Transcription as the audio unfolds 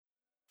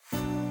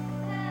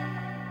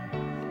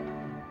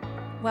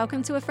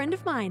Welcome to A Friend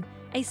of Mine,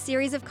 a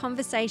series of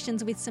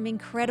conversations with some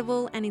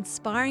incredible and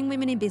inspiring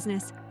women in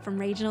business from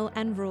regional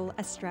and rural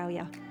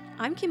Australia.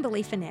 I'm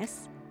Kimberly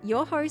Finesse,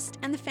 your host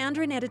and the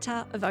founder and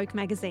editor of Oak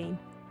Magazine,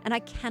 and I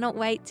cannot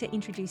wait to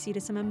introduce you to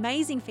some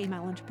amazing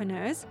female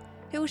entrepreneurs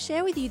who will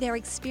share with you their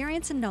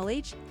experience and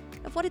knowledge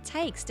of what it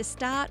takes to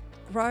start,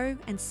 grow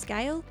and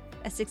scale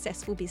a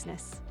successful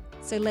business.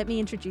 So let me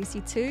introduce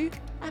you to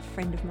a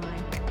friend of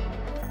mine.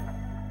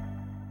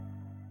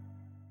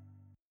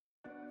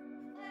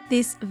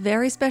 This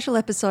very special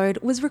episode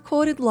was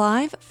recorded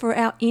live for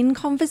our In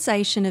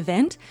Conversation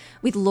event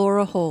with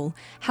Laura Hall,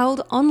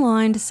 held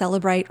online to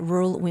celebrate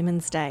Rural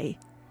Women's Day.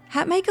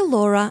 Hatmaker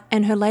Laura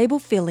and her label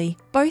Phylli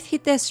both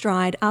hit their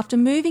stride after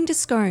moving to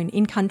Scone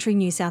in country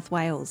New South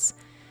Wales.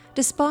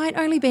 Despite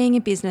only being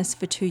in business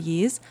for 2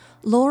 years,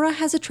 Laura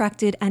has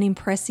attracted an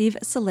impressive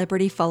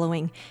celebrity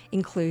following,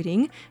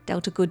 including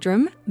Delta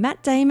Goodrem,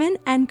 Matt Damon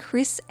and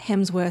Chris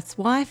Hemsworth's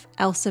wife,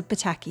 Elsa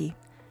Pataki.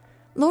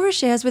 Laura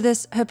shares with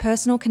us her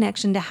personal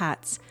connection to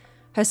hats,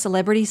 her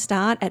celebrity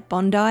start at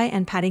Bondi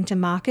and Paddington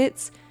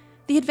markets,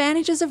 the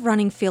advantages of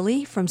running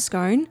Phylli from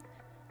Scone,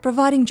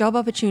 providing job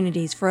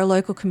opportunities for a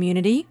local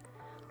community,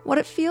 what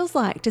it feels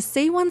like to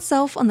see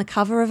oneself on the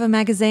cover of a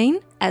magazine,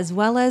 as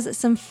well as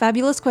some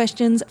fabulous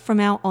questions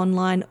from our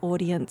online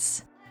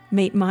audience.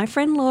 Meet my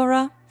friend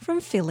Laura from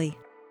Phylli.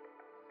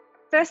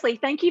 Firstly,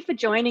 thank you for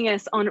joining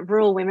us on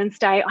Rural Women's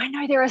Day. I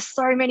know there are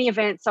so many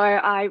events, so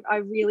I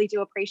really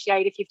do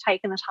appreciate if you've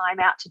taken the time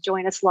out to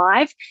join us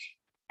live.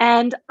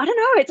 And I don't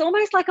know, it's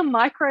almost like a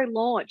micro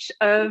launch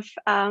of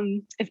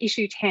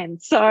issue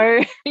 10.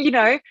 So,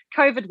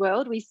 COVID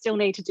world, we still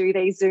need to do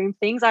these Zoom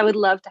things. I would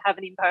love to have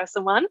an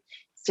in-person one.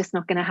 It's just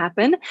not going to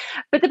happen.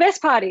 But the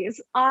best part is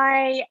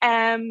I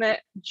am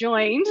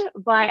joined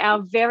by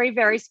our very,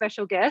 very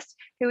special guest,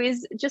 who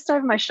is just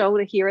over my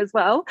shoulder here as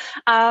well.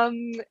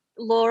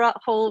 Laura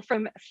Hall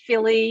from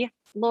Phylli.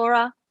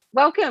 Laura,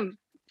 welcome.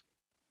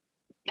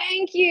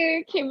 Thank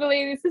you,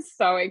 Kimberly. This is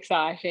so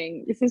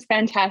exciting. This is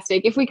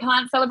fantastic. If we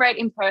can't celebrate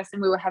in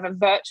person, we will have a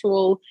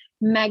virtual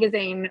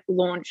magazine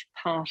launch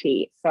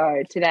party.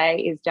 So today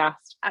is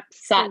just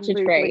such a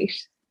treat.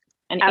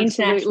 An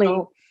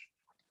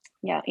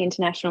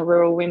International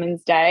Rural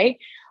Women's Day.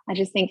 I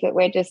just think that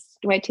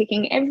we're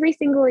ticking every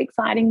single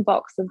exciting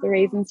box of the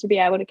reasons to be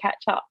able to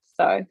catch up.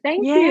 So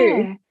thank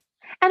you.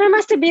 And I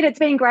must admit, it's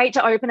been great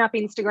to open up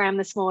Instagram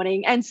this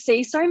morning and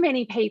see so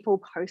many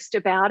people post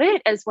about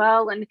it as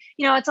well. And,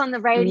 it's on the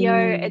radio,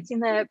 it's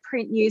in the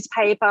print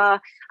newspaper.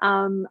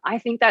 I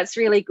think that's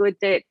really good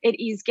that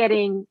it is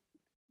getting,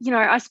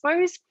 I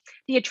suppose,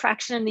 the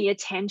attraction and the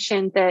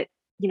attention that,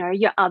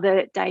 your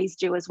other days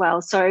do as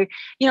well. So,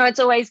 it's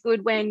always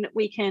good when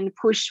we can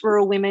push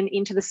rural women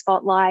into the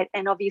spotlight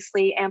and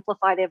obviously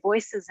amplify their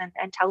voices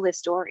and tell their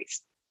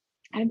stories.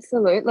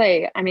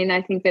 Absolutely. I mean,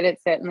 I think that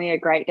it's certainly a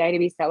great day to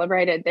be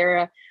celebrated. There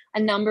are a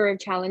number of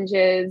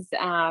challenges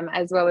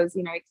as well as,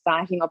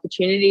 exciting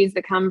opportunities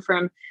that come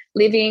from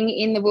living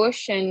in the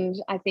bush. And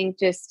I think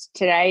just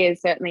today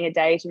is certainly a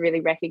day to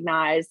really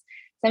recognise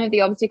some of the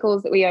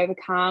obstacles that we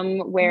overcome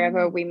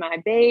wherever we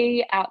might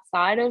be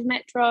outside of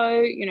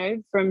metro,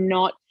 from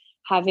not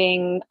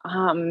having,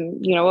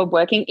 a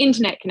working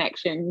internet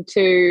connection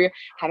to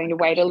having to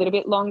wait a little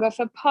bit longer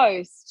for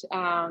post.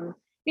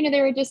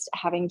 There are just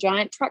having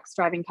giant trucks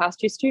driving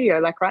past your studio,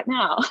 like right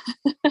now.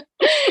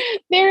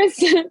 There are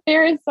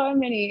so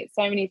many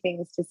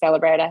things to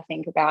celebrate. I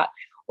think about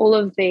all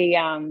of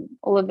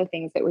the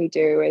things that we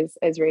do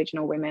as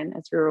regional women,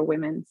 as rural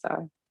women.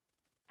 So.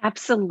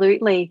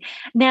 Absolutely.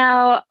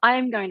 Now,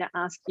 I'm going to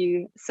ask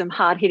you some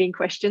hard-hitting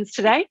questions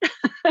today.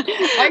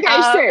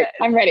 Okay, sure.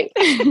 I'm ready.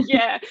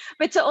 Yeah.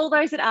 But to all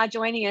those that are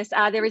joining us,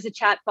 there is a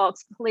chat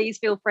box. Please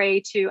feel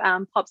free to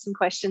pop some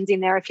questions in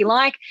there if you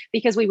like,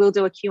 because we will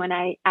do a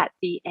Q&A at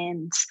the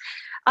end.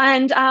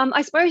 And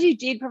I suppose you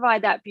did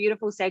provide that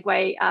beautiful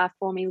segue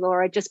for me,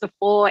 Laura, just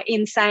before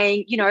in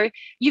saying,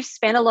 you've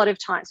spent a lot of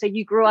time. So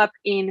you grew up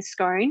in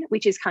Scone,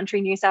 which is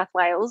country New South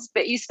Wales,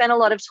 but you spent a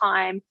lot of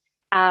time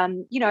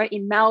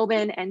in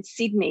Melbourne and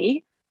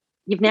Sydney.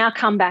 You've now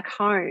come back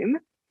home.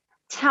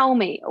 Tell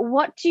me,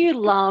 what do you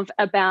love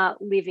about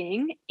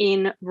living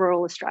in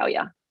rural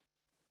Australia?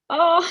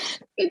 Oh,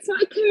 it's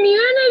my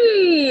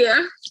community.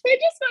 They're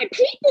just my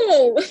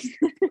people.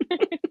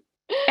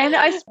 And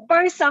I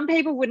suppose some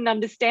people wouldn't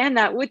understand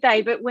that, would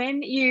they? But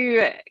when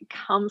you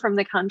come from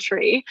the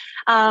country,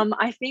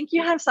 I think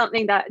you have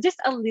something that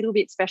just a little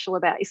bit special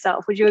about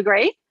yourself. Would you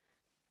agree?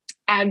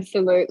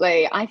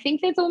 Absolutely. I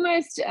think there's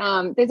almost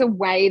there's a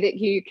way that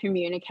you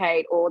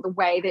communicate or the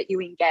way that you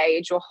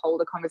engage or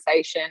hold a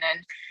conversation,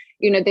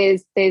 and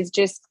there's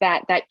just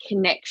that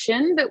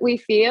connection that we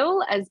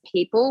feel as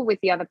people with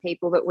the other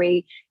people that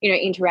we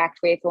interact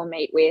with or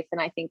meet with. And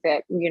I think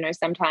that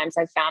sometimes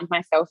I've found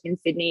myself in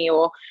Sydney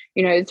or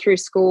through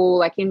school,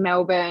 like in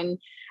Melbourne,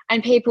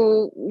 and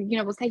people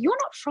will say, "You're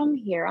not from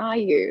here, are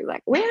you?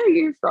 Like, where are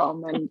you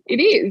from?" And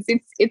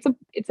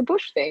it's a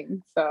bush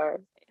thing. So.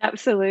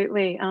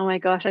 Absolutely. Oh my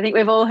gosh. I think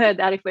we've all heard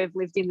that if we've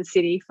lived in the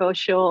city for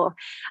sure.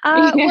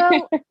 Yeah.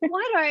 Well,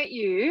 why don't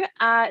you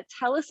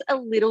tell us a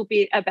little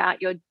bit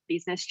about your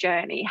business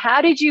journey?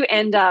 How did you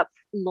end up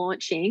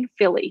launching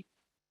Phylli?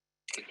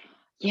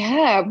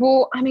 Yeah,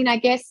 well, I mean, I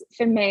guess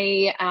for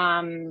me,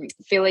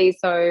 Philly,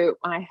 so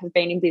I have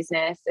been in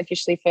business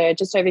officially for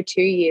just over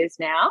 2 years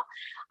now.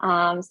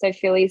 So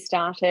Philly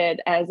started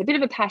as a bit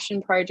of a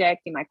passion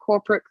project in my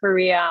corporate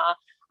career.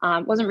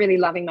 Wasn't really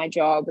loving my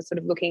job, was sort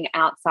of looking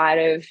outside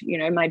of,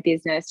 my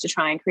business to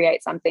try and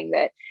create something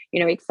that,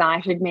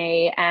 excited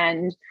me.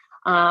 And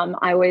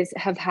I always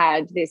have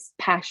had this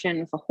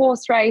passion for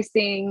horse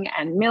racing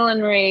and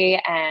millinery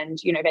and,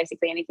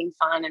 basically anything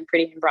fun and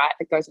pretty and bright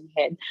that goes in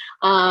the head.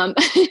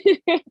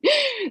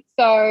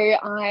 So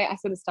I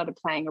sort of started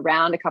playing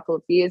around a couple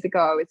of years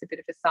ago as a bit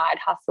of a side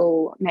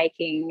hustle,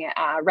 making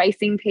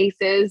racing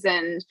pieces.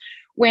 And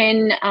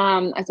when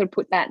I sort of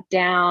put that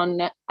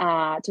down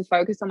to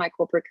focus on my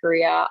corporate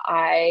career,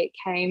 I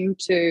came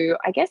to,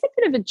 I guess, a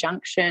bit of a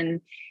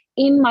junction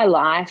in my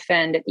life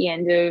and at the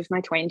end of my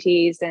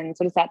 20s, and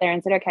sort of sat there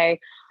and said, okay,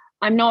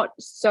 I'm not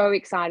so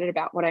excited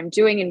about what I'm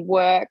doing in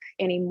work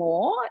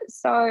anymore.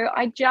 So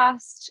I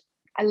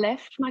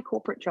left my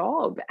corporate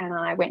job and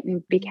I went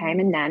and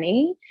became a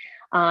nanny.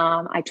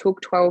 I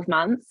took 12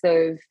 months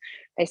of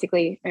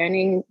basically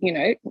earning,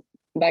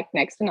 like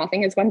next to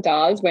nothing, as one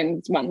does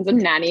when one's a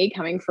nanny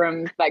coming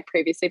from like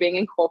previously being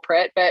in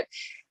corporate. But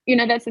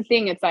that's the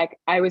thing. It's like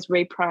I was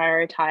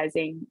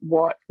reprioritizing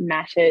what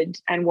mattered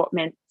and what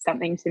meant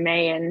something to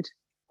me, and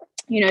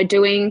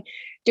doing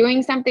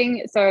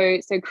something. So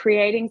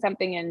creating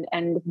something,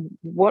 and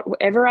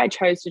whatever I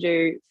chose to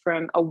do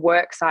from a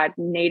work side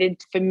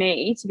needed for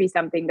me to be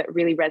something that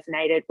really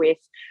resonated with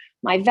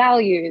my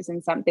values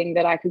and something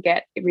that I could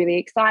get really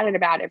excited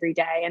about every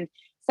day, and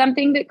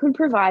something that could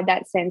provide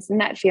that sense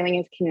and that feeling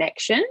of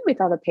connection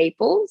with other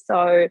people.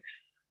 So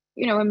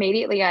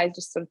immediately I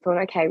just sort of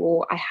thought, okay,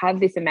 well, I have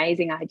this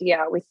amazing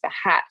idea with the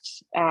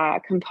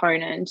hat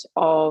component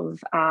of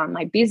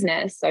my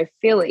business, so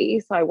Philly.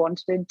 So I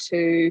wanted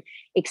to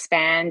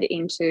expand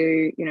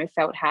into,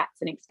 felt hats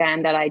and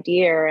expand that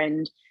idea,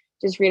 and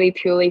just really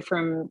purely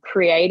from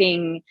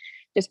creating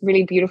just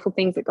really beautiful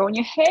things that go on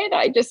your head,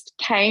 I just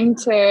came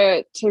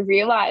to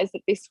realize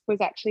that this was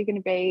actually going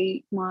to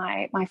be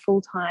my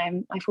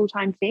full-time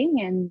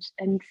thing,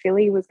 and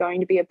Philly was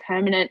going to be a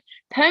permanent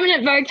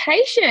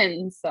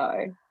vocation.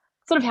 So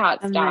sort of how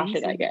it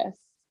started, I guess.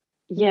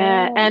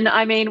 Yeah. And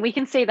I mean, we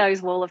can see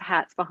those wall of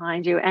hats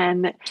behind you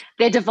and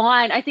they're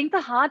divine. I think the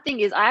hard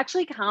thing is I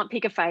actually can't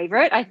pick a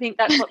favorite. I think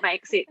that's what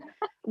makes it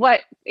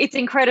it's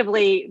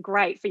incredibly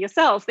great for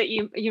yourself that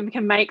you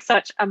can make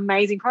such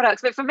amazing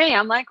products. But for me,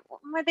 I'm like, well,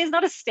 there's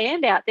not a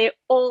standout. They're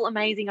all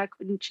amazing. I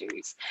couldn't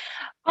choose.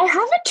 I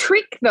have a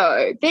trick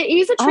though. There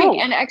is a trick. Oh.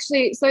 And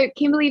actually, so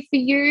Kimberly, for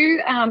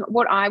you,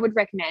 what I would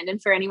recommend,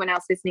 and for anyone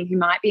else listening who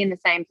might be in the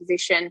same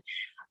position,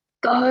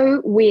 go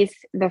with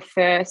the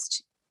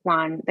first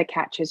one that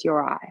catches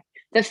your eye.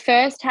 The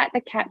first hat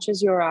that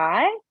catches your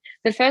eye,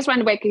 the first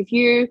one, like if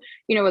you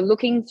are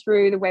looking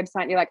through the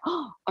website and you're like,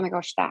 oh my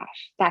gosh, that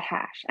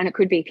hat. And it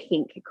could be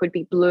pink, it could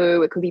be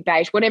blue, it could be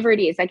beige, whatever it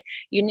is. Like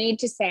you need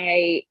to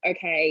say,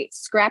 okay,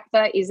 scrap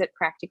the, is it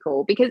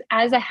practical? Because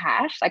as a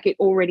hat, like it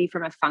already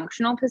from a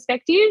functional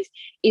perspective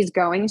is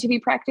going to be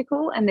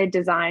practical, and they're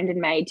designed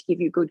and made to give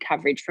you good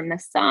coverage from the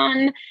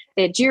sun.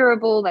 They're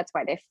durable. That's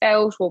why they're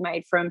felt, or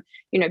made from,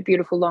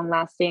 beautiful, long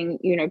lasting,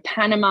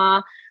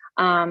 Panama.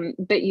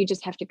 But you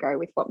just have to go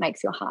with what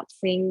makes your heart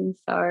sing.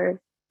 So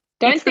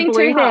don't think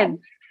too hard.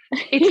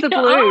 It's the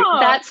blue. Oh.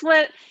 That's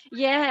what,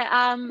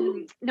 yeah.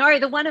 No,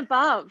 the one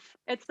above.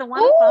 It's the one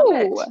above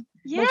it.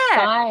 Yeah. The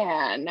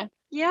cyan.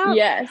 Yeah.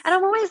 Yes. And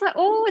I'm always like,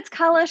 oh, it's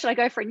colour. Should I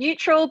go for a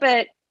neutral?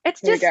 But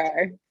it's just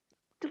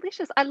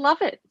delicious. I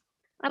love it.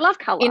 I love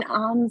colour.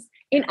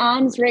 In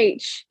arm's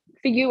reach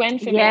for you and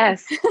for me.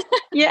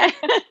 Yeah.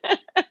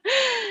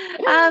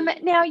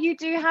 Now, you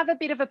do have a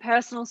bit of a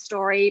personal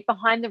story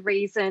behind the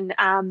reason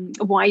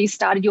why you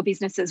started your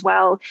business as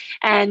well.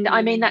 And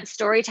I mean, that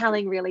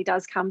storytelling really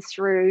does come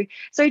through.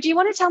 So do you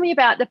want to tell me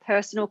about the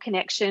personal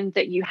connection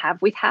that you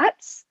have with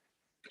hats?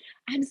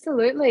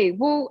 Absolutely.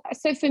 Well,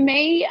 so for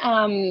me,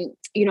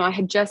 I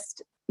had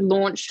just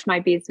launched my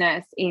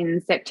business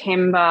in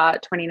September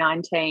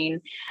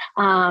 2019.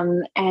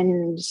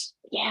 And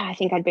yeah, I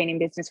think I'd been in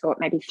business for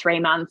maybe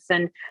 3 months,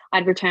 and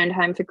I'd returned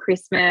home for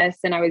Christmas,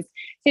 and I was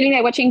sitting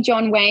there watching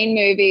John Wayne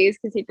movies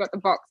because he'd got the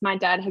box. My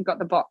dad had got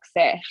the box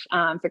set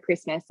for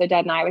Christmas. So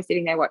Dad and I were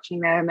sitting there watching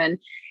them, and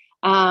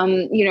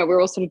we're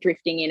all sort of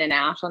drifting in and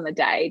out on the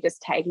day, just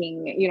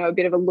taking, a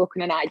bit of a look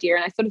and an idea.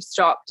 And I sort of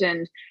stopped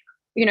and,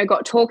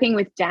 got talking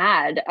with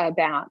Dad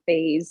about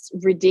these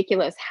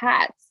ridiculous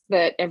hats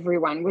that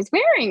everyone was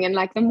wearing. And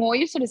like the more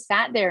you sort of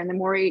sat there and the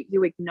more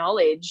you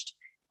acknowledged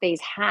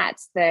these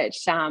hats that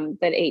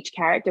each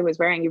character was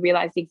wearing, you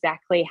realized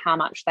exactly how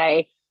much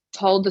they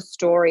told the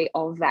story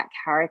of that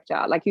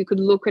character. Like you could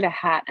look at a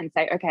hat and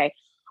say, okay,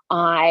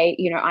 I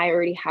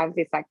already have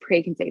this like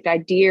preconceived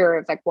idea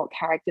of like what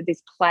character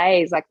this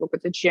plays, like look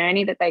at the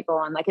journey that they go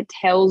on, like it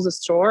tells a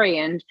story.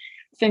 And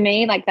for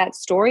me, like that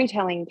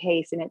storytelling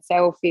piece in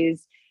itself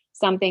is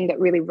something that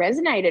really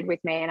resonated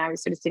with me. And I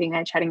was sort of sitting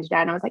there chatting to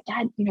Dad, and I was like,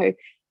 Dad,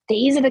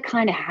 these are the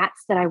kind of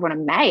hats that I want to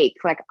make.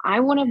 Like I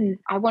want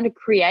to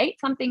create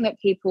something that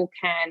people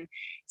can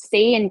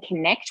see and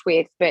connect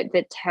with, but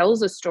that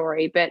tells a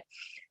story, but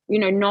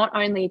not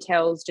only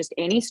tells just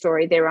any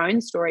story, their own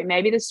story,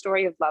 maybe the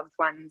story of loved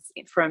ones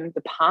from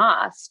the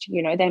past.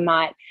 They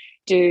might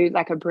do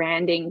like a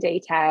branding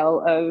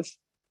detail of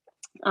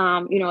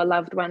a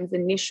loved one's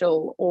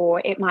initial,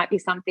 or it might be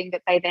something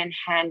that they then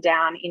hand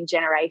down in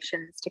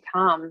generations to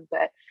come.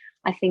 But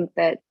I think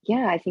that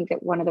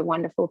one of the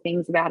wonderful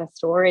things about a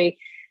story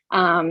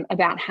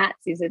about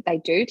hats is that they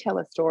do tell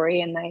a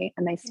story, and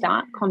they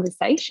start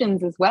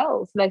conversations as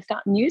well. So they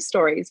start news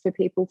stories for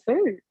people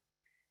too.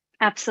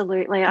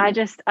 Absolutely.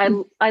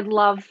 I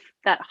love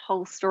that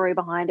whole story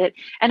behind it.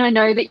 And I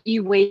know that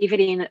you weave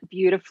it in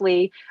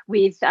beautifully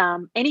with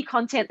any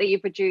content that you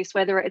produce,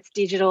 whether it's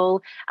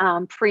digital,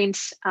 print,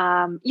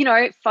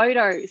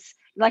 photos.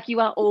 Like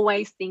you are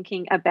always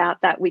thinking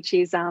about that, which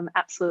is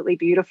absolutely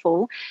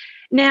beautiful.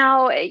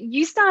 Now,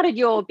 you started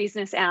your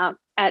business out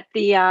at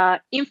the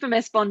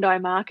infamous Bondi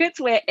markets,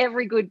 where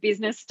every good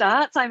business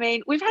starts. I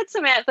mean, we've had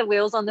Samantha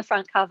Wills on the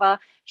front cover.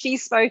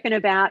 She's spoken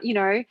about,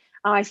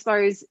 I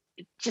suppose,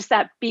 just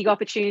that big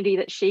opportunity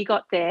that she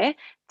got there.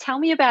 Tell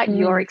me about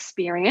your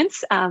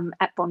experience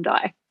at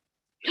Bondi.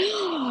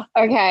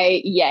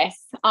 Okay,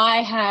 yes,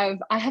 I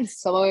have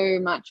so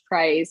much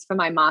praise for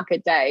my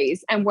market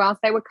days, and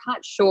whilst they were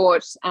cut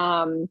short,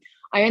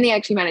 I only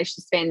actually managed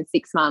to spend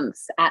 6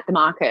 months at the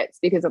markets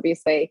because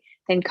obviously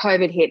then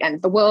COVID hit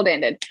and the world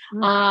ended.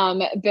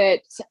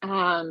 But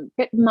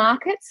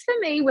markets for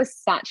me was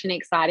such an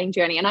exciting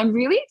journey, and I'm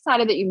really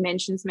excited that you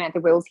mentioned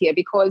Samantha Wills here,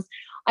 because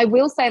I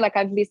will say, like,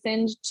 I've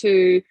listened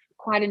to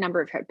quite a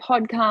number of her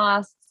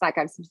podcasts. Like,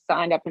 I've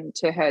signed up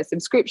into her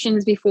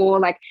subscriptions before.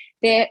 Like,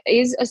 there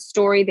is a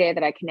story there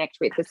that I connect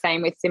with. The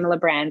same with similar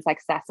brands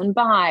like Sass and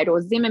Bide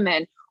or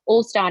Zimmerman,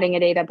 all starting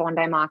at either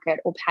Bondi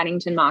Market or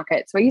Paddington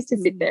Market. So I used to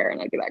sit there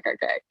and I'd be like,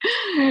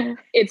 okay,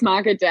 it's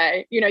market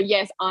day.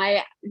 Yes,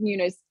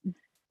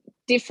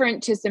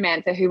 different to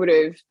Samantha, who would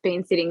have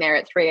been sitting there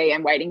at 3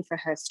 a.m. waiting for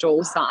her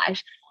stall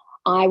site.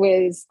 I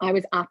was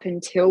up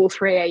until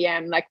 3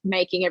 a.m. like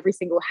making every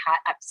single hat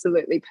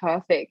absolutely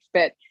perfect.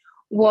 But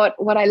what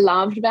I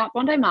loved about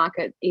Bondi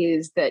Market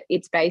is that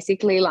it's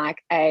basically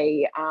like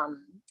a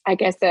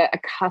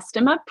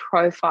customer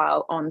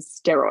profile on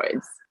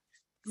steroids.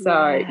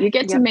 So you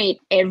get to meet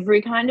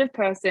every kind of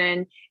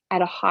person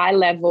at a high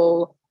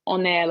level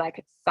on their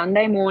like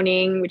Sunday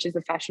morning, which is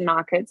the fashion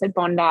markets at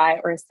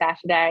Bondi, or a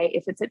Saturday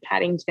if it's at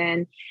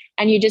Paddington,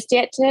 and you just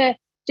get to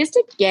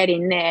get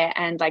in there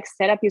and like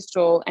set up your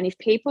stall. And if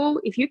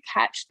you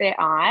catch their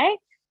eye,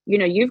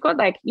 you've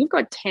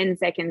got 10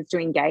 seconds to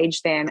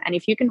engage them. And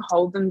if you can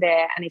hold them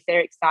there, and if they're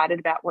excited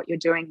about what you're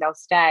doing, they'll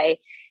stay.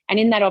 And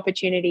in that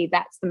opportunity,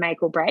 that's the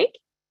make or break.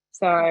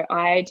 So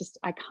I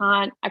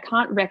can't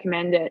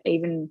recommend it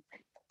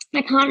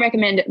I can't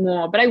recommend it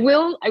more. But I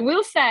will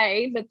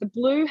say that the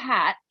blue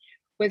hat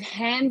was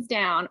hands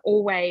down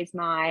always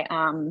my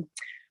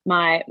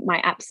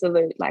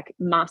absolute like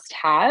must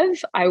have.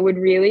 I would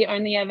really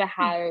only ever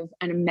have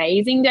an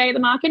amazing day at the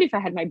market if I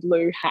had my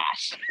blue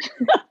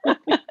hat.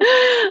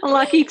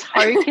 Lucky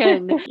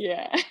token.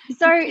 Yeah.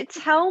 So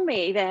tell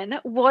me then,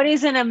 what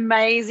is an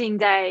amazing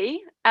day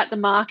at the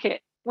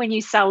market when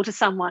you sell to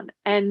someone?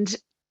 And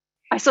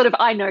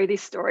I know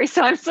this story,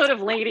 so I'm sort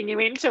of leading you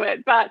into it,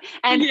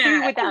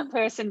 who would that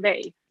person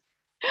be?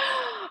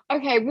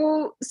 Okay,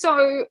 well,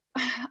 so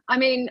I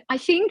mean, I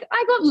think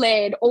I got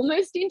led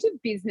almost into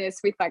business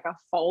with like a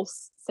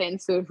false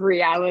sense of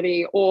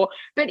reality,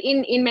 but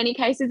in many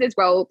cases as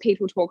well,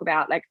 people talk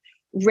about like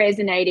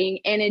resonating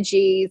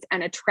energies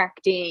and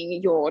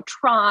attracting your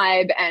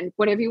tribe and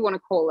whatever you want to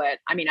call it.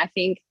 I mean, I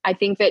think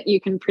that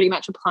you can pretty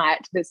much apply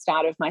it to the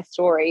start of my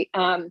story.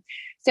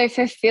 So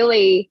for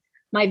Phylli,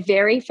 my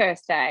very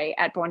first day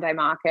at Bondi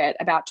Market,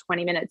 about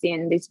 20 minutes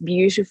in, this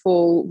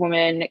beautiful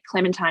woman,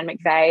 Clementine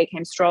McVeigh,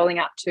 came strolling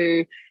up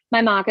to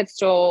my market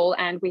stall,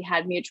 and we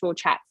had mutual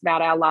chats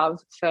about our love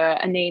for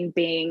Anine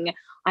being,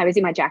 I was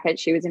in my jacket,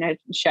 she was in her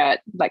shirt,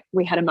 like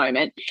we had a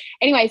moment.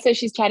 Anyway, so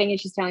she's chatting and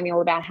she's telling me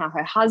all about how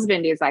her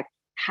husband is like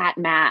hat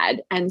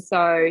mad. And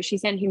so she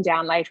sent him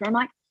down later. I'm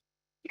like,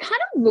 you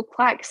kind of look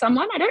like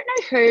someone, I don't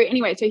know who.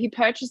 Anyway, so he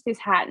purchased this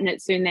hat, and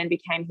it soon then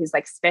became his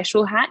like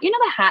special hat. You know,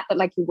 the hat that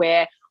like you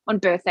wear on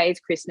birthdays,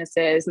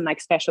 Christmases, and like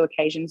special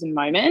occasions and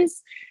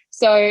moments.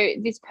 So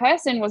this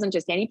person wasn't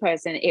just any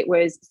person. It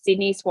was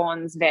Sydney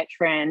Swans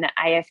veteran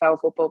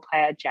AFL football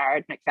player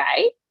Jared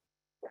McVeigh.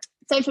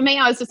 So for me,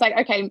 I was just like,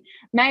 okay,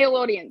 male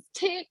audience,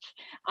 tick.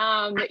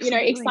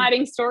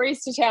 Exciting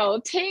stories to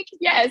tell, tick.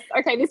 Yes,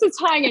 okay, this is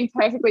tying in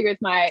perfectly with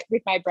my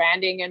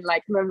branding and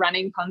like the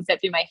running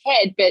concept in my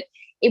head. But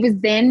it was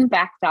then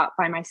backed up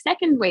by my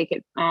second week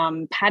at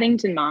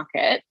Paddington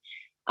Market.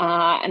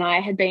 And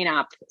I had been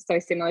up, so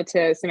similar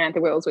to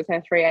Samantha Wills with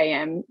her 3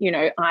 a.m. You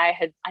know,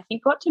 I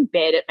think got to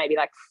bed at maybe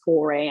like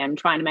 4 a.m.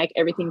 trying to make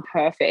everything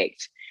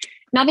perfect.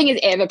 Nothing is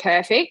ever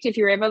perfect. If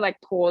you're ever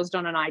like paused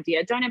on an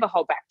idea, don't ever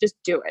hold back. Just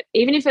do it.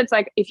 Even if it's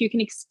like, if you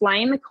can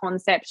explain the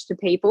concept to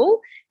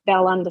people,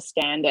 they'll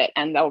understand it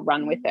and they'll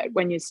run with it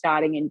when you're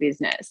starting in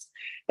business.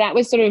 That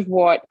was sort of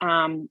what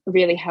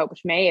really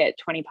helped me at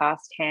 20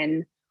 past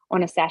 10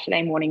 on a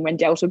Saturday morning when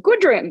Delta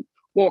Goodrum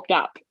walked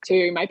up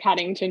to my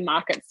Paddington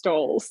Market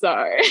stall. So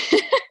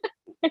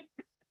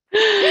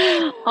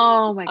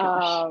oh my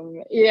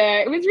gosh. Yeah,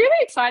 it was really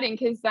exciting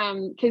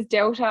because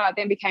Delta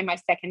then became my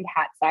second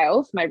hat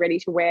sale for my ready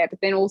to wear, but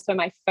then also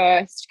my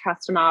first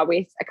customer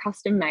with a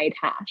custom made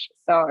hat.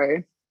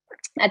 So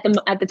at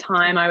the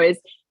time I was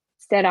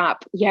set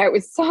up. Yeah, it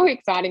was so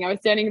exciting. I was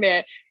standing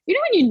there. You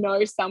know, when you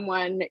know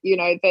someone, you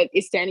know, that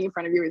is standing in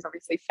front of you is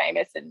obviously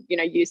famous and, you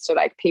know, used to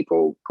like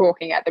people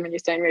gawking at them, and you're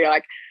standing there, you're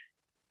like,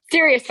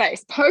 serious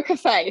face, poker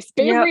face,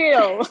 be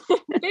real,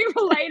 be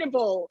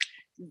relatable.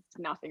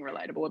 Nothing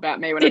relatable about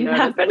me when I'm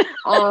nervous.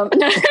 No,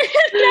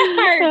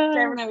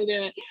 definitely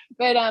didn't.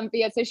 But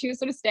yeah, so she was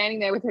sort of standing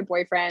there with her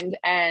boyfriend,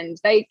 and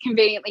they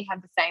conveniently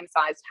had the same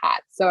sized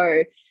hat.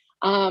 So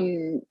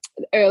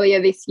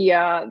earlier this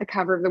year, the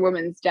cover of the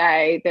Women's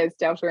Day, there's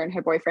Delta and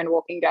her boyfriend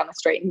walking down the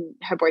street, and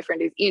her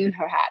boyfriend is in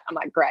her hat. I'm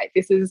like, great,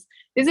 this is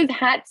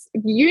hats,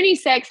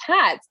 unisex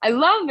hats. I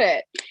love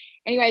it.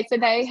 Anyway, so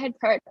they had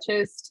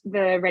purchased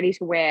the ready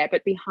to wear,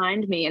 but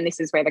behind me, and this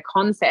is where the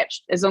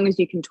concept, as long as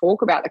you can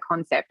talk about the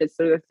concept, it's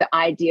sort of the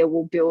idea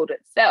will build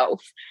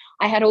itself.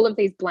 I had all of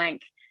these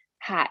blank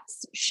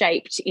hats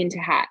shaped into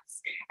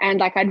hats,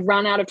 and like I'd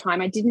run out of time.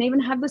 I didn't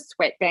even have the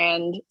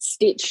sweatband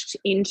stitched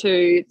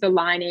into the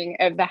lining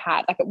of the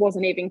hat. Like it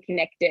wasn't even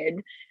connected.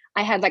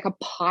 I had like a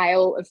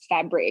pile of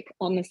fabric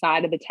on the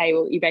side of the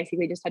table. You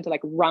basically just had to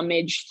like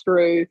rummage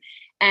through.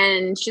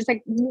 And she's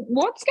like,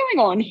 what's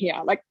going on here?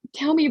 Like,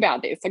 tell me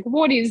about this. Like,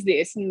 what is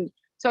this? And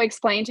so I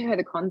explained to her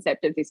the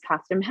concept of this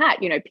custom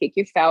hat. You know, pick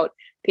your felt,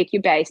 pick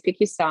your base, pick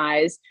your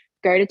size,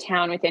 go to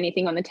town with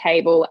anything on the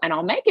table, and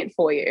I'll make it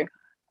for you.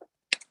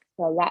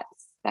 So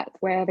that's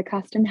where the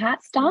custom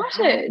hat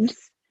started.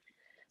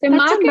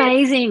 That's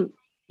amazing.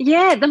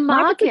 Yeah, the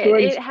market,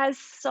 it has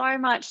so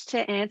much to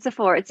answer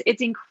for. It's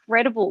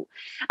incredible.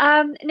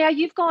 Now,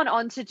 you've gone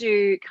on to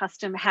do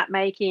custom hat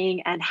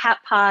making and hat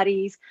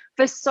parties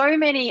for so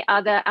many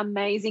other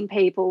amazing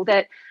people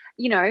that,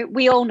 you know,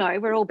 we all know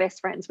we're all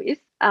best friends with.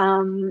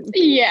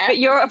 Yeah, but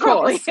you're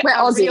probably we're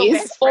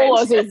Aussies,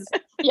 all Aussies.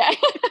 Yeah.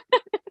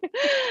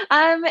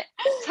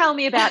 Tell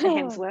me about the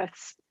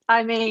Hemsworths.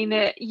 I mean,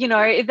 you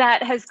know,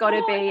 that has got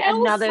to be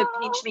another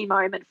pinch me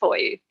moment for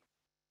you.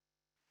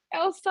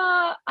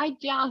 Elsa, I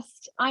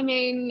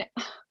think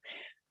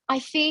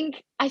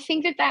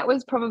that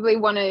was probably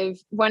one of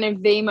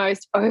the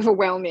most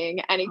overwhelming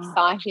and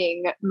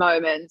exciting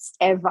moments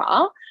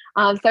ever.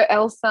 So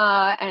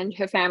Elsa and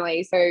her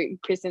family, so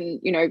Chris and,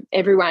 you know,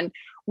 everyone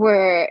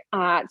were,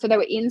 so they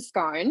were in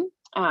Scone.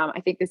 I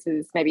think this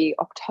is maybe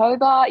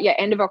October,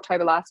 end of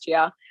October last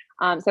year.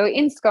 So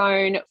in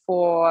Scone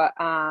for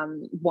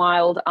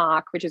Wild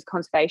Ark, which is a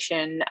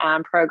conservation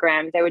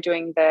program, they were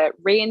doing the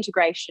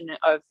reintegration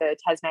of the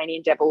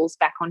Tasmanian devils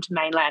back onto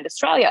mainland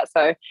Australia.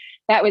 So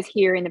that was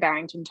here in the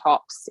Barrington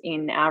Tops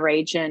in our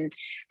region.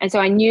 And so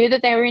I knew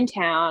that they were in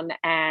town,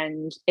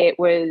 and it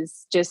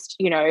was just,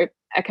 you know,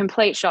 a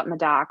complete shot in the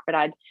dark. But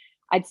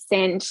I'd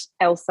sent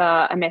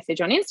Elsa a message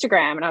on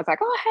Instagram, and I was like,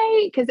 oh,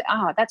 hey,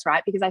 that's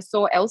right, because I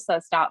saw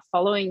Elsa start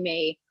following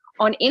me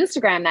on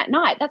Instagram that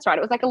night. That's right.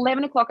 It was like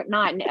 11 o'clock at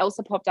night, and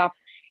Elsa popped up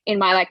in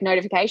my like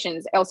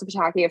notifications. Elsa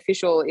Pataki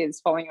official is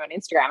following you on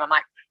Instagram. I'm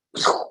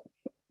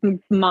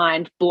like,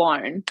 mind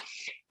blown.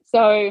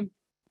 So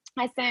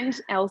I sent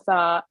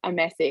Elsa a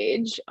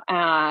message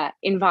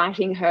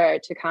inviting her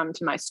to come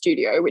to my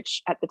studio,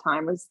 which at the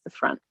time was the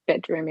front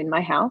bedroom in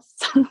my house.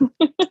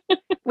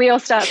 We all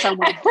start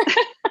somewhere.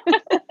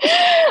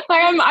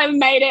 I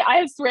made it.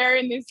 I swear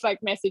in this like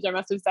message, I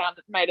must have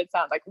made it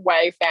sound like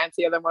way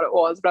fancier than what it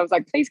was. But I was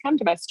like, please come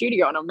to my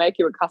studio and I'll make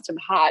you a custom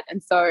hat.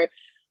 And so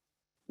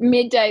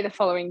midday the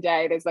following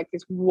day, there's like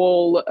this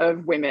wall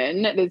of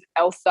women. There's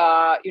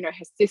Elsa, you know,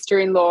 her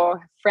sister-in-law,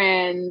 her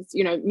friends,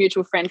 you know,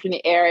 mutual friend from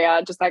the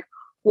area, just like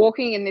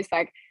walking in this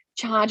like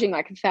charging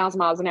like 1,000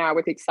 miles an hour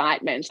with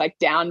excitement, like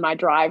down my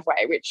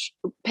driveway, which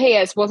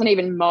PS wasn't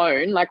even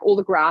mown. Like all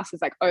the grass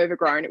is like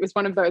overgrown. It was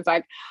one of those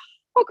like,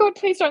 oh God,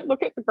 please don't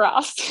look at the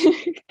grass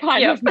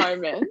kind of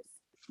moments.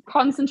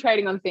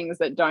 Concentrating on things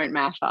that don't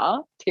matter,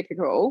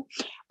 typical.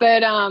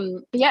 But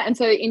yeah, and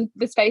so in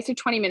the space of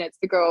 20 minutes,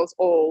 the girls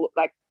all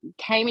like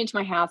came into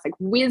my house, like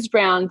whizzed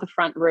round the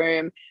front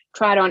room,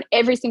 tried on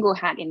every single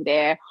hat in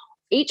there.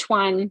 Each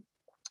one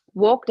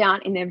walked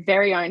out in their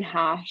very own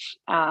hat,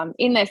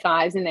 in their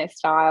size, in their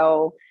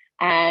style,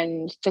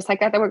 and just like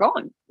that, they were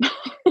gone.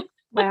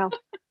 Wow.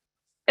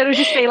 It'll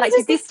just be like,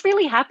 did this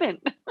really happen?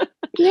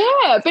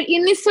 Yeah, but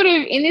in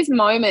this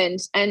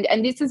moment,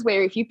 and this is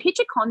where if you pitch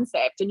a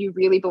concept and you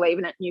really believe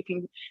in it and you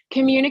can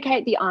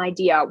communicate the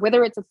idea,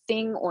 whether it's a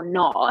thing or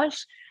not,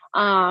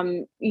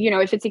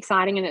 if it's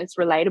exciting and it's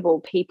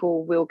relatable,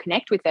 people will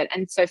connect with it.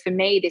 And so for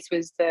me, this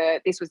was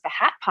the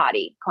hat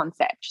party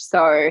concept.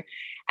 So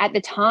at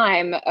the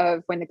time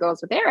of when the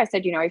girls were there, I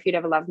said, if you'd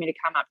ever love me to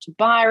come up to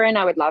Byron,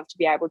 I would love to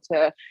be able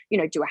to,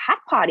 do a hat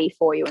party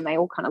for you. And they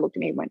all kind of looked at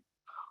me and went,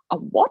 a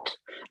what?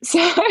 So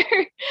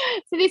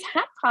this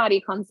hat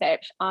party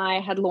concept I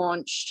had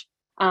launched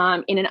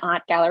in an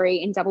art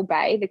gallery in Double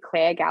Bay, the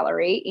Clare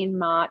Gallery, in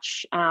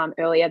March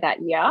earlier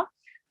that year,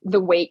 the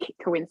week,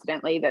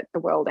 coincidentally, that the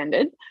world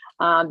ended.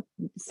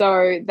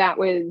 So that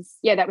was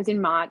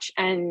in March.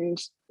 And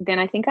then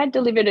I think I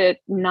delivered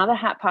another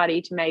hat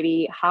party to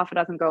maybe half a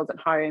dozen girls at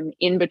home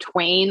in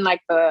between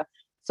like the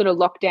sort of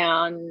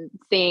lockdown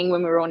thing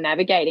when we were all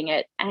navigating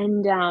it.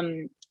 And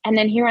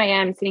then here I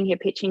am sitting here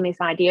pitching this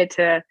idea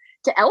to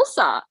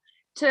Elsa,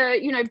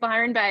 to,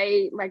 Byron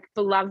Bay, like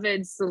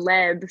beloved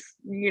celeb,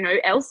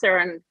 Elsa,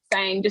 and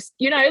saying, just,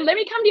 let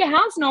me come to your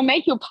house and I'll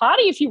make you a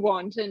party if you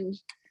want. And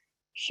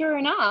sure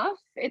enough,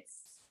 it's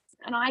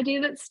an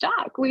idea that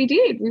stuck. We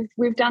did.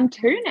 We've done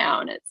 2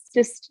 now, and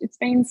it's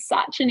been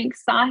such an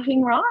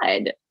exciting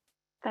ride.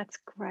 That's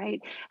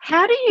great.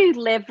 How do you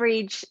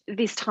leverage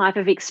this type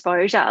of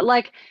exposure?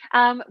 Like,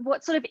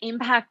 what sort of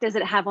impact does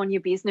it have on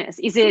your business?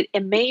 Is it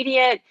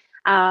immediate?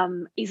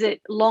 Is it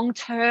long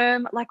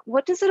term? Like,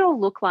 what does it all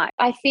look like?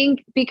 I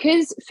think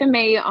because for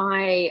me,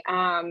 I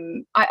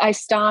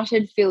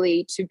started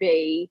Phylli to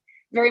be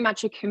very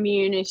much a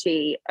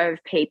community of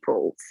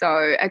people.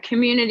 So a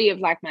community of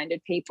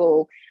like-minded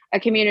people, a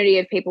community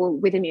of people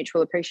with a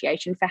mutual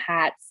appreciation for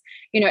hats,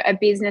 a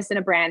business and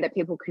a brand that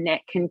people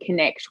can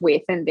connect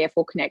with, and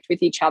therefore connect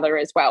with each other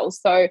as well.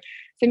 So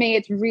for me,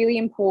 it's really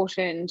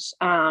important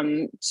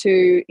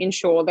to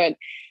ensure that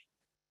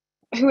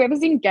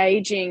whoever's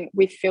engaging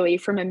with Phylli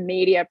from a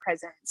media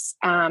presence,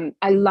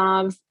 I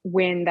love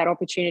when that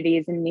opportunity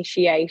is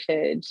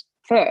initiated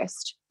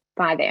first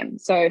by them.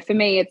 So for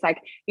me, it's like,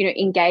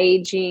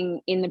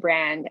 engaging in the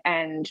brand,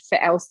 and for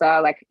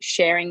Elsa, like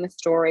sharing the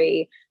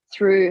story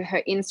through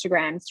her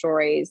Instagram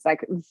stories,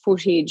 like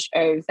footage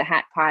of the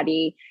hat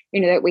party,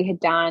 that we had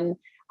done.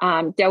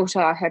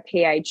 Delta, her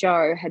PA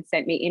Jo, had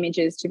sent me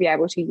images to be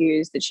able to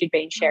use that she'd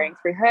been sharing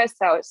through her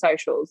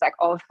socials, like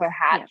of her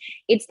hat.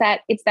 Yeah.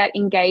 It's that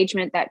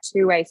engagement, that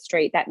two-way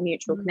street, that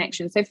mutual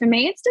connection. So for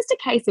me, it's just a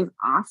case of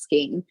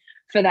asking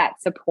for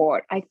that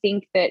support. I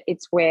think that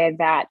it's where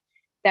that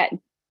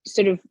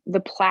sort of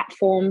the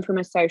platform from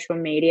a social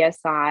media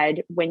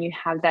side, when you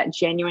have that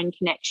genuine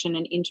connection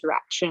and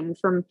interaction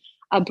from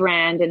a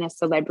brand and a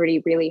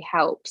celebrity, really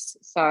helps.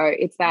 So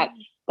it's that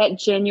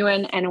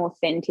genuine and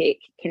authentic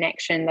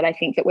connection that I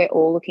think that we're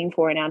all looking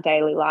for in our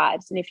daily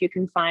lives. And if you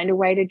can find a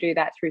way to do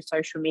that through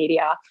social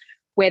media,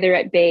 whether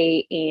it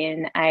be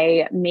in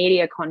a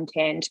media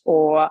content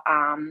or,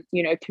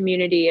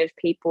 community of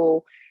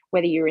people,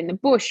 whether you're in the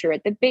bush or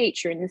at the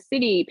beach or in the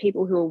city,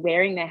 people who are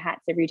wearing their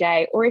hats every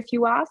day, or if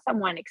you are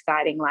someone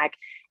exciting like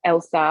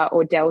Elsa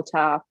or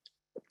Delta,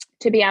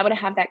 to be able to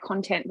have that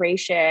content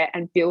reshare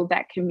and build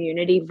that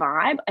community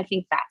vibe, I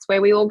think that's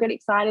where we all get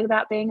excited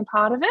about being a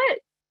part of it.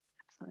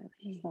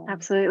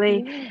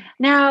 Absolutely. Yeah.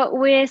 Now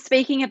we're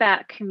speaking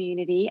about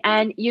community,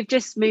 and you've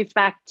just moved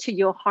back to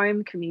your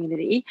home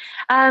community.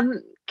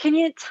 Can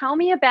you tell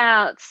me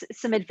about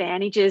some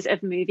advantages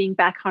of moving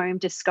back home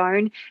to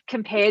Scone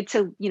compared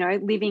to,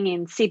 living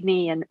in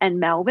Sydney and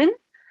Melbourne?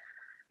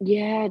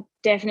 Yeah,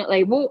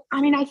 definitely. Well,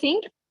 I mean, I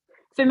think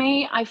for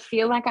me, I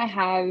feel like I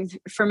have,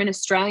 from an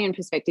Australian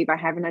perspective, I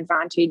have an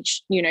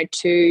advantage,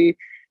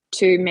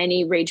 to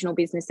many regional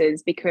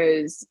businesses,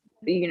 because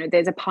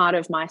there's a part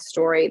of my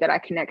story that I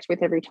connect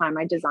with every time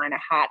I design a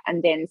hat,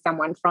 and then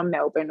someone from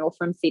Melbourne or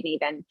from Sydney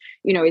then,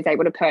 is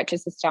able to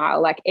purchase a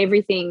style. Like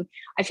everything,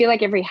 I feel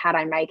like every hat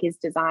I make is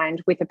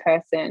designed with a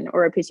person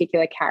or a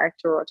particular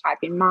character or type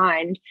in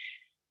mind.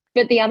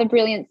 But the other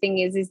brilliant thing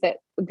is that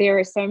there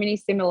are so many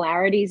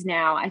similarities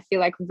now. I feel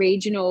like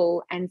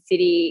regional and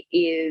city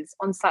is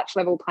on such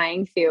level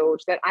playing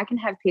field that I can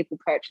have people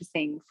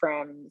purchasing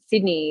from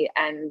Sydney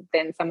and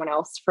then someone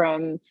else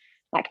from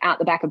like out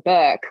the back of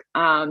Burke.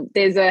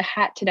 There's a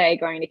hat today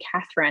going to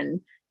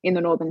Catherine in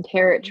the Northern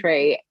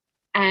Territory.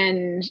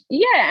 And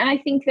I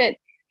think that,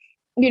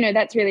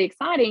 that's really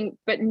exciting.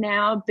 But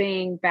now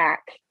being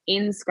back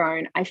in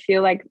Scone, I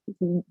feel like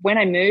when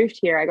I moved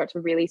here, I got to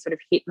really sort of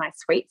hit my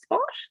sweet spot.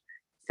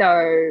 So,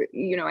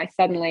 I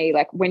suddenly,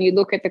 like, when you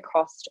look at the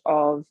cost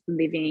of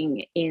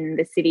living in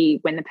the city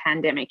when the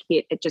pandemic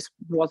hit, it just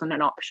wasn't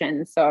an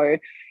option. So,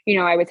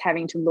 I was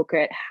having to look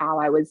at how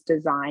I was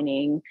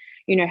designing,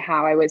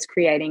 how I was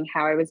creating,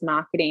 how I was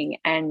marketing,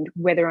 and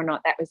whether or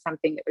not that was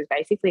something that was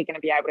basically going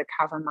to be able to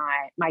cover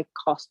my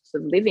costs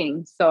of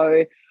living.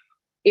 So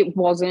it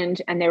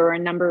wasn't, and there were a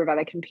number of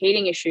other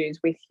competing issues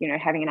with,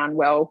 having an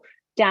unwell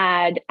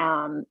dad,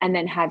 and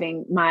then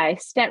having my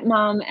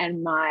stepmom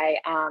and my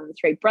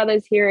 3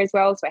 brothers here as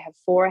well. So I have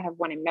 4. I have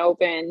one in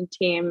Melbourne,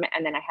 Tim,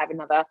 and then I have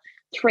another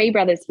 3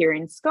 brothers here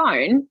in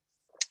Scone.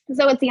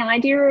 So it's the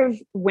idea of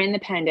when the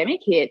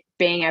pandemic hit,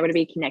 being able to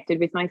be connected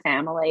with my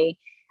family,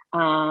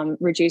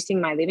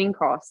 reducing my living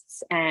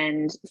costs.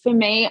 And for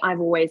me, I've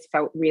always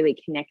felt really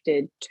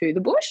connected to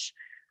the bush.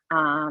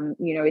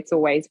 It's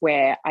always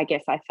where I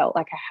guess I felt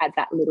like I had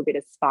that little bit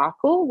of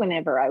sparkle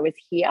whenever I was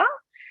here.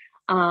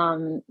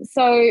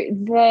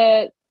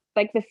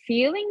 The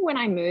feeling when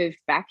I moved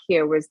back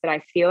here was that I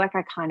feel like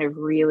I kind of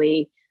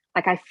really,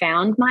 like, I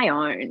found my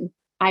own.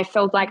 I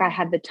felt like I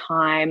had the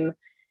time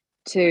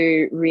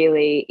to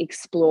really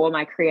explore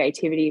my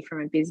creativity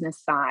from a business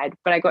side,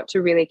 but I got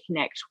to really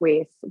connect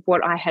with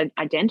what I had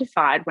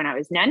identified when I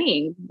was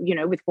nannying,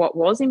 with what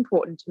was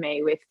important to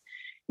me, with,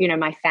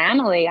 my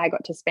family. I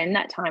got to spend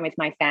that time with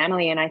my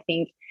family. And I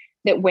think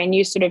that when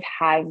you sort of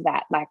have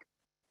that, like,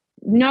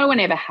 no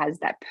one ever has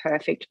that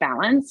perfect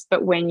balance,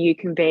 but when you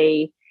can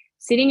be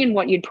sitting in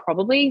what you'd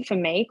probably, for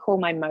me, call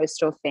my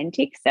most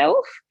authentic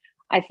self,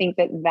 I think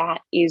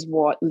that is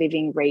what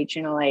living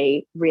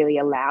regionally really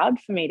allowed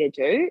for me to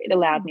do. It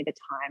allowed me the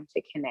time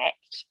to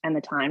connect and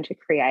the time to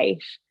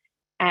create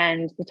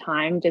and the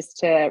time just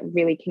to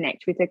really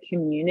connect with a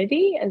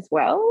community as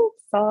well.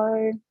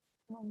 So,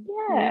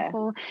 yeah.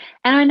 Beautiful.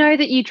 And I know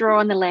that you draw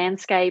on the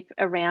landscape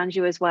around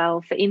you as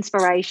well for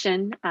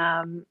inspiration,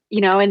 and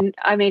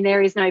I mean,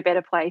 there is no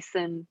better place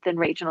than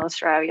regional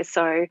Australia.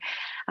 So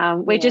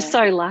we're just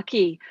so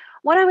lucky.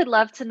 What I would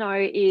love to know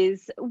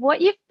is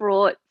what you've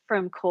brought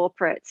from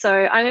corporate. So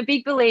I'm a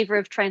big believer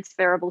of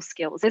transferable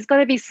skills. There's got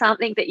to be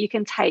something that you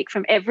can take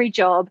from every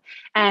job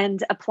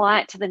and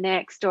apply it to the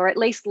next, or at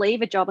least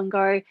leave a job and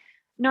go,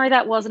 no,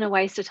 that wasn't a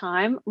waste of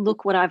time.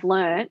 Look what I've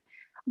learned.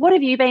 What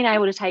have you been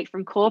able to take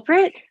from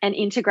corporate and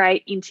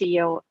integrate into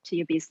your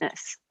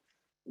business?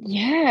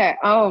 Yeah.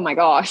 Oh my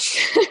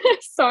gosh.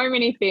 So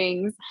many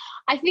things.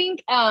 I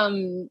think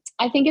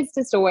it's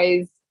just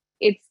always,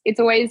 it's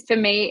always, for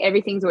me,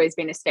 everything's always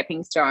been a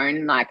stepping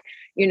stone. Like,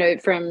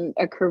 from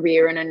a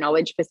career and a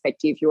knowledge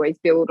perspective, you always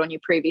build on your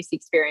previous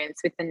experience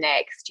with the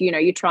next.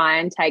 You try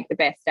and take the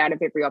best out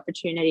of every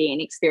opportunity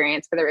and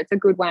experience, whether it's a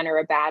good one or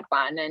a bad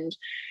one. And,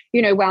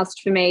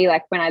 whilst for me,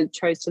 like when I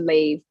chose to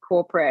leave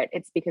corporate,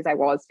 it's because I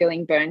was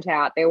feeling burnt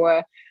out. There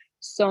were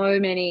so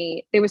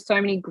many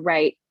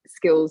great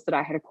skills that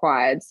I had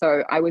acquired.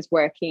 So I was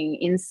working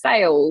in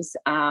sales.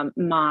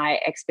 My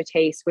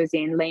expertise was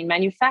in lean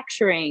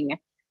manufacturing.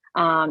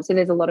 So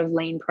there's a lot of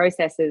lean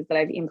processes that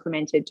I've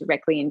implemented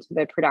directly into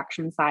the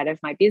production side of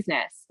my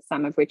business,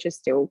 some of which are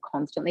still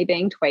constantly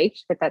being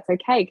tweaked, but that's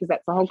okay because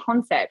that's the whole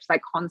concept,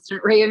 like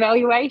constant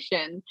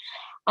reevaluation.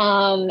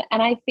 And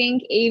I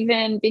think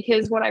even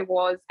because what I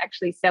was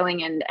actually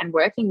selling and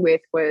working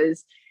with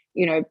was,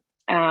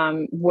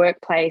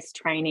 workplace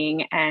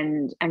training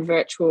and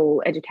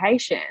virtual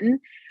education,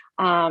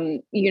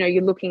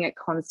 you're looking at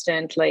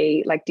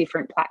constantly like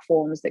different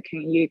platforms that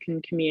you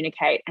can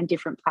communicate and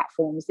different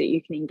platforms that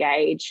you can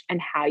engage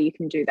and how you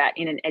can do that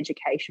in an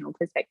educational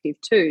perspective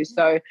too.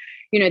 So,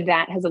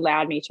 that has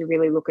allowed me to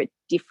really look at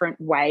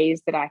different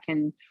ways that I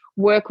can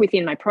work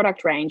within my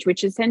product range,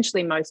 which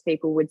essentially most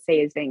people would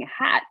see as being a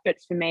hat. But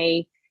for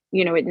me,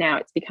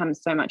 it's become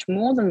so much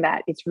more than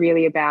that. It's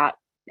really about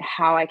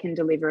how I can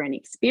deliver an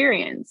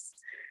experience.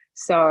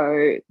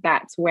 So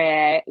that's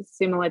where,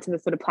 similar to the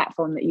sort of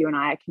platform that you and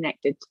I are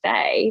connected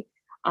today,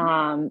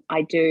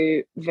 I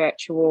do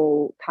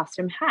virtual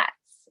custom hats.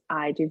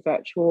 I do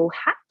virtual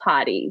hat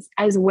parties,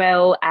 as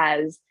well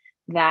as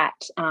that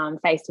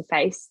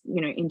face-to-face,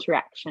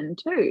 interaction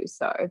too.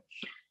 So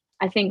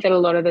I think that a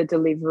lot of the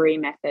delivery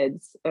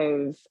methods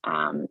of,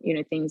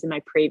 things in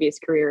my previous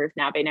career have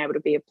now been able to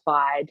be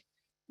applied,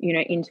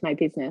 into my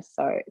business.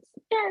 So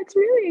it's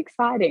really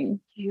exciting.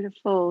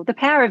 Beautiful. The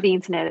power of the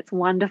internet. It's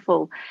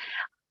wonderful.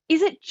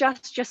 Is it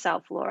just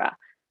yourself, Laura,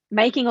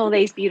 making all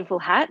these beautiful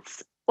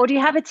hats, or do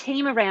you have a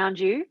team around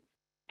you?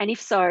 And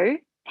if so,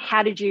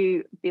 how did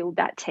you build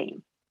that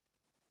team?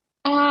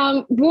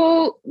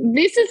 Well,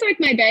 this is like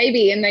my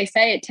baby, and they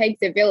say it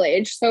takes a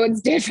village. So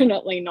it's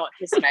definitely not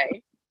just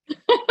me.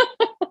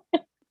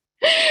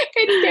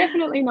 It's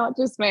definitely not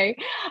just me.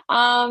 So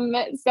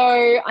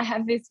I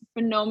have this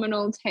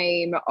phenomenal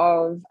team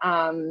of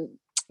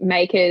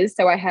makers.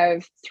 So I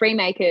have 3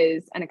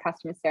 makers and a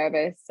customer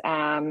service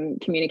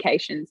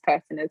communications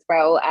person, as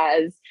well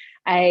as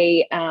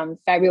a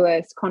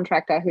fabulous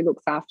contractor who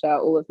looks after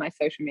all of my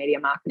social media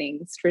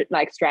marketing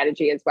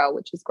strategy as well,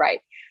 which is great.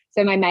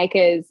 So my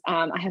makers,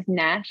 I have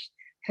Nat,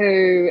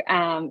 who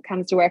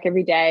comes to work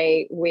every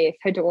day with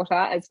her daughter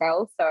as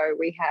well. So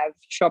we have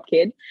Shop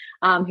Kid,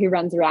 who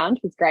runs around,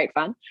 who's great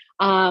fun.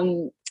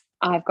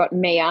 I've got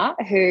Mia,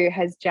 who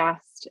has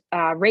just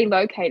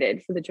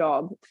relocated for the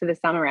job for the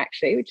summer,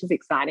 actually, which is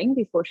exciting,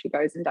 before she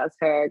goes and does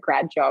her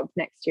grad job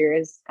next year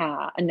as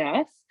a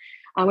nurse.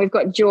 We've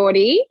got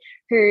Geordie,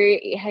 who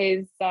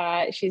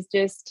she's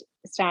just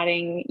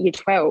starting year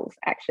 12,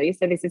 actually.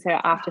 So this is her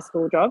after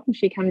school job. And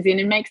she comes in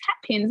and makes hat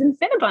pins and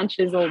feather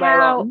bunches all day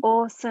long. How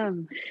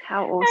awesome.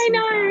 How awesome. I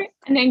know.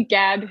 And then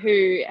Gab,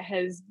 who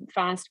has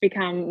fast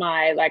become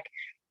my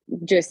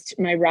just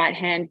my right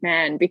hand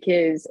man,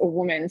 because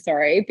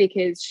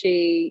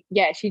she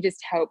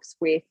just helps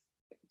with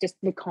just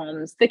the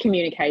comms, the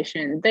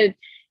communication, the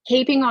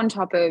keeping on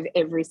top of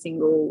every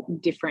single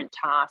different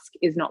task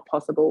is not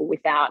possible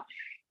without,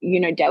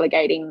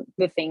 delegating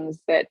the things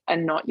that are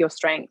not your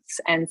strengths.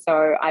 And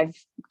so I've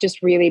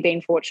just really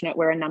been fortunate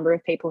where a number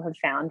of people have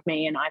found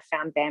me and I've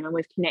found them, and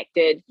we've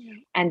connected,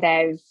 and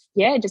they've,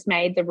 just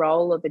made the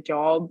role or the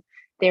job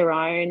their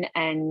own.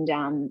 And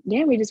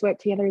we just work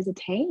together as a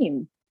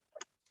team.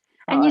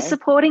 And you're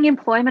supporting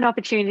employment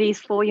opportunities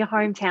for your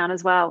hometown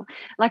as well.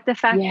 Like the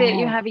fact that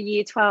you have a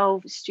year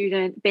 12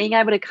 student being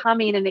able to come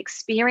in and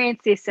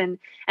experience this and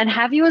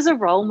have you as a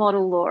role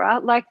model, Laura,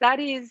 like that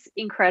is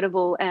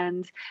incredible.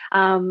 And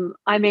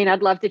I mean,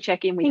 I'd love to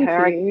check in with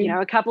her,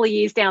 a couple of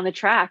years down the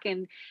track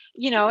and,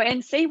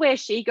 and see where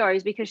she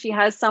goes, because she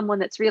has someone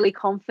that's really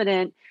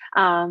confident,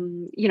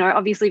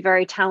 obviously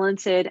very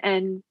talented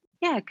and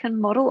can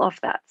model off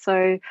that.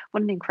 So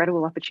what an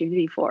incredible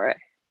opportunity for it.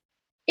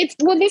 This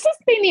has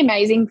been the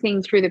amazing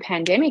thing through the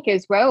pandemic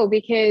as well,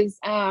 because,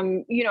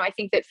 I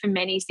think that for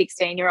many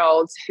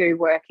 16-year-olds who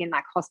work in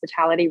like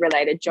hospitality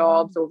related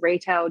jobs or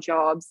retail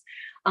jobs,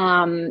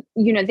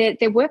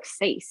 their work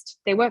ceased,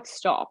 their work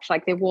stopped,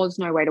 like there was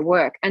no way to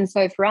work. And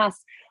so for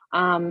us,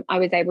 I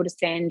was able to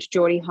send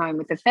Geordie home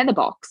with a feather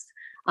box.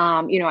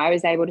 I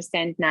was able to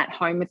send Nat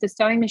home with the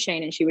sewing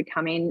machine, and she would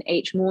come in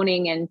each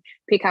morning and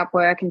pick up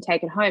work and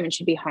take it home, and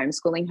she'd be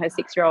homeschooling her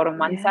 6-year-old on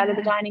one side of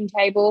the dining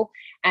table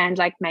and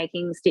like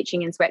making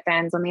stitching and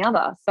sweatbands on the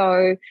other.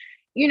 So,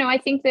 I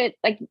think that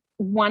like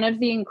one of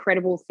the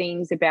incredible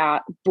things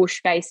about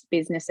bush-based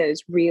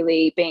businesses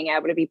really being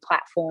able to be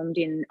platformed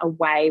in a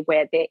way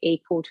where they're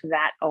equal to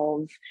that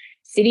of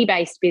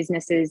city-based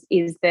businesses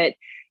is that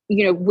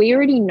we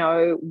already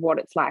know what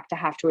it's like to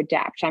have to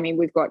adapt. I mean,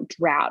 we've got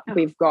drought,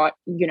 we've got,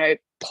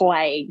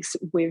 plagues,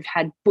 we've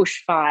had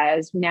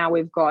bushfires, now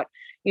we've got,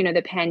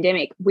 the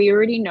pandemic. We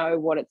already know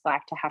what it's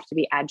like to have to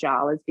be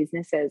agile as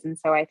businesses. And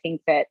so I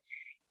think that,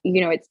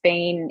 it's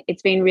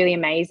been really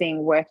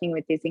amazing working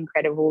with this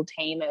incredible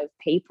team of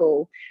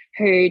people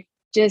who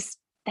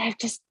they've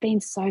just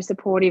been so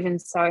supportive and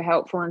so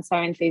helpful and so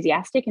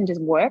enthusiastic and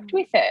just worked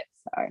with it.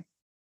 So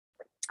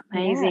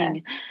amazing.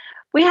 Yeah.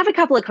 We have a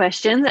couple of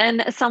questions,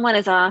 and someone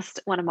has asked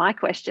one of my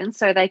questions,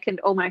 so they can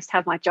almost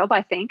have my job,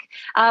 I think.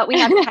 We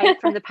have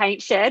Kate from the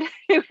Paint Shed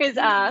who has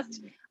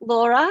asked,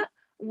 Laura,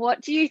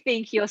 what do you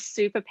think your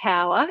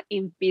superpower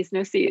in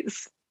business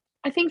is?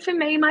 I think for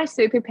me, my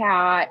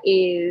superpower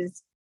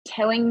is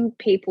telling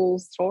people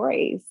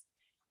stories.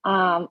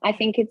 I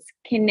think it's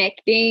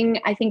connecting.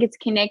 I think it's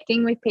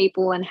connecting with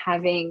people and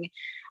having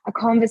a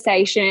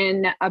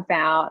conversation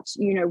about,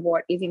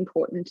 what is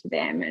important to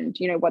them and,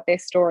 what their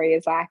story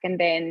is like, and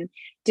then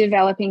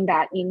developing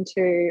that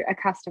into a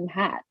custom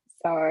hat.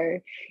 So,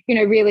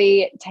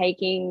 really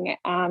taking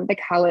the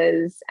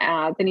colours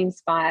that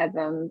inspire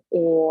them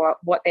or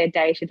what their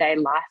day-to-day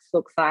life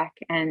looks like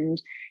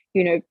and,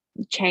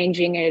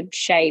 changing a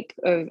shape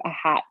of a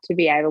hat to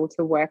be able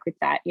to work with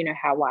that.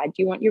 How wide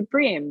do you want your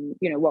brim?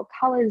 What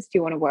colours do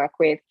you want to work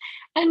with?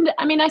 And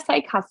I mean, I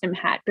say custom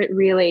hat, but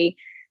really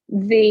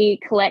the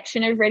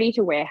collection of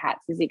ready-to-wear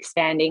hats is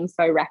expanding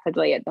so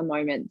rapidly at the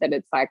moment that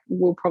it's like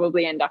we'll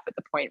probably end up at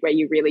the point where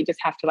you really just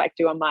have to like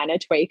do a minor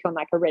tweak on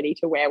like a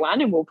ready-to-wear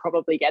one, and we'll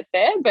probably get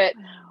there. But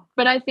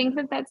I think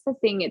that that's the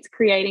thing. It's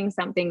creating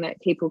something that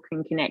people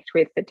can connect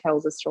with that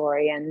tells a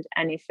story, and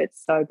if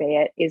it's so be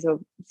it is a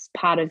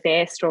part of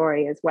their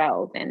story as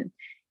well, then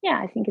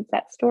I think it's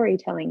that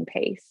storytelling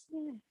piece.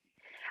 Yeah.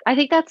 I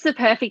think that's the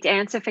perfect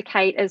answer for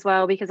Kate as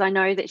well, because I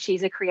know that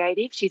she's a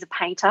creative, she's a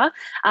painter,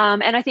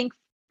 and I think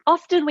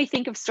often we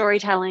think of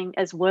storytelling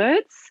as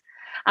words,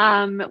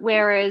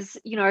 whereas,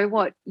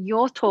 what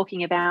you're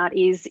talking about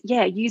is,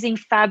 using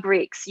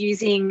fabrics,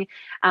 using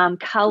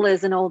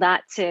colours and all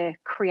that to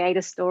create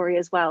a story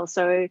as well.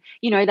 So,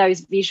 those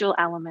visual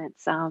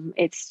elements,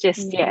 it's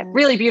just,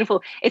 really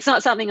beautiful. It's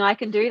not something I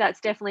can do. That's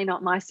definitely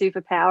not my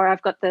superpower.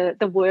 I've got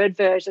the word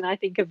version, I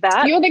think, of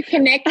that. You're the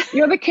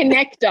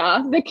connector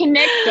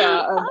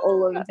of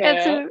all of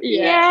it.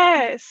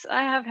 Yes,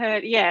 I have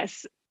heard,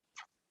 yes.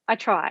 I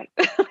try.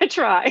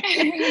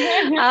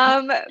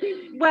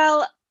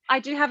 Well, I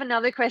do have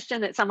another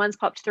question that someone's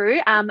popped through.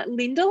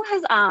 Lyndall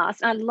has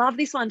asked, and I love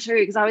this one too,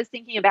 because I was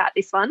thinking about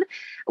this one.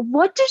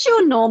 What does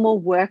your normal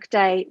work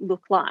day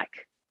look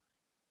like?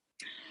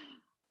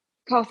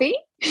 Coffee.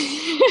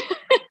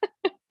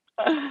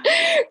 No,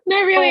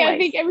 really, Always. I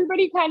think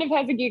everybody kind of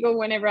has a giggle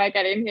whenever I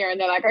get in here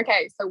and they're like,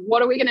 okay, so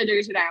what are we going to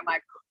do today? I'm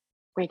like,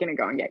 we're going to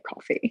go and get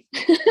coffee.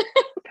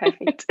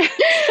 Perfect.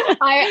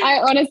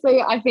 I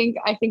honestly, I think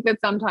that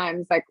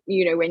sometimes, like,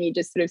 when you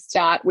just sort of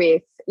start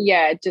with,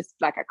 just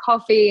like a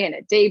coffee and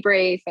a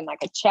debrief and like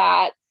a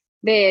chat,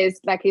 there's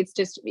like,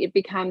 it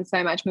becomes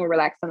so much more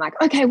relaxed and like,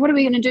 okay, what are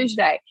we going to do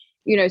today?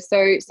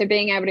 So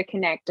being able to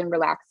connect and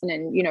relax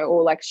and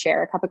or like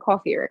share a cup of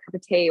coffee or a cup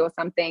of tea or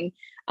something.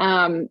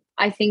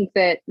 I think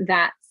that's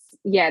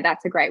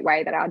a great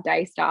way that our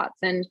day starts.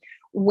 And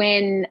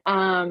when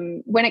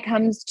it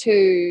comes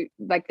to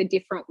like the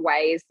different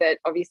ways that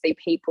obviously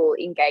people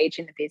engage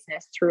in the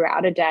business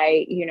throughout a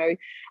day,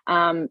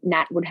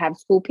 Nat would have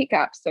school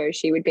pickup, so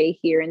she would be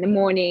here in the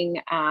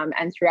morning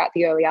and throughout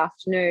the early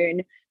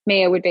afternoon.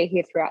 Mia would be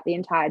here throughout the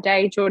entire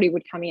day. Geordie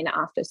would come in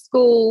after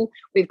school.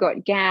 We've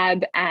got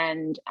Gab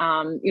and,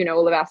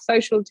 all of our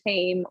social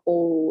team,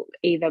 all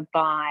either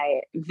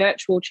by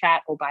virtual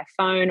chat or by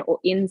phone or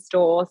in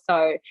store.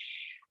 So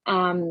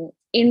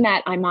in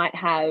that, I might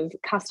have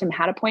custom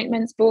hat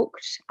appointments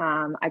booked.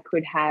 I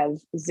could have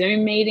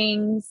Zoom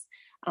meetings.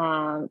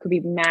 Could be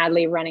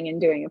madly running and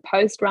doing a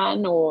post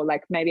run, or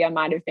like maybe I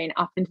might have been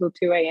up until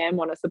 2 a.m.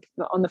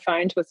 on the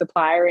phone to a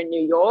supplier in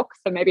New York.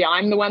 So maybe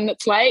I'm the one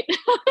that's late.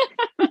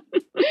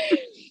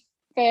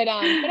 But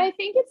I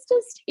think it's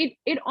just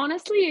it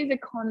honestly is a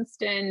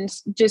constant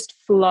just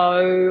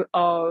flow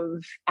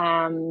of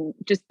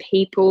just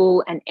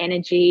people and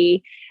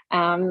energy.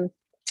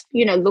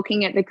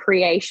 Looking at the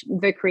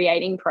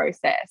creating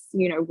process,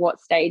 what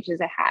stage is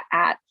a hat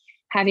at,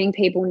 having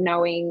people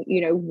knowing,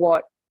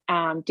 what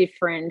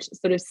different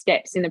sort of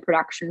steps in the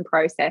production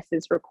process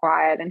is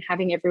required, and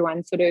having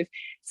everyone sort of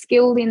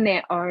skilled in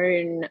their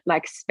own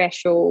like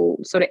special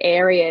sort of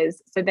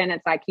areas. So then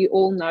it's like you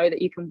all know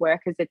that you can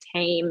work as a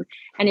team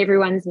and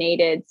everyone's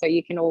needed, so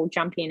you can all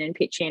jump in and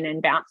pitch in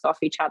and bounce off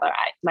each other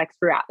like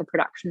throughout the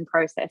production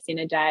process in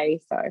a day.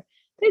 So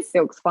there's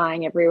silks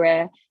flying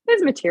everywhere.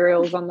 There's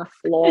materials on the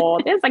floor.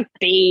 There's like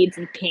beads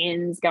and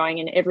pins going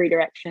in every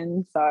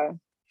direction. So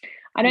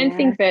I don't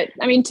think that,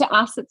 to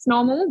us it's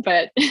normal,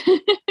 but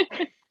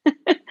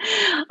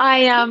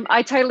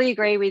I totally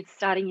agree with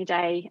starting your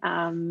day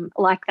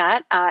like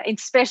that,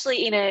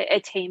 especially in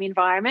a team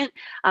environment.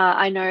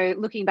 I know,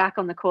 looking back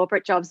on the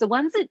corporate jobs, the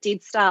ones that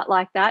did start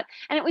like that,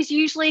 and it was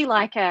usually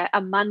like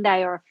a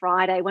Monday or a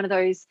Friday, one of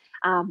those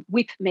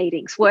WIP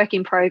meetings, work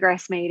in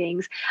progress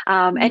meetings,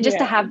 and just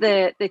to have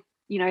the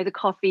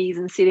coffees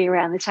and sitting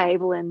around the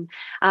table, and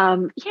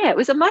it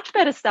was a much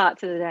better start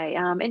to the day.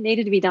 It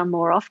needed to be done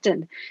more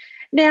often.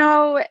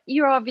 Now,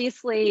 you're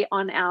obviously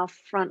on our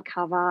front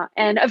cover,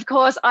 and of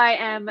course I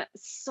am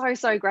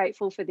so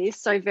grateful for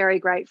this, so very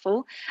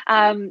grateful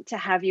to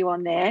have you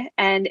on there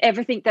and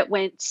everything that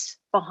went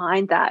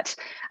behind that.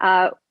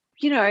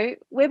 We're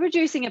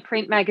producing a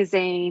print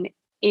magazine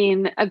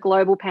in a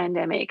global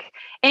pandemic.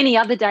 Any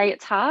other day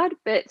it's hard,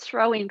 but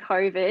throw in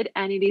COVID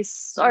and it is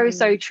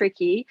so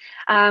tricky.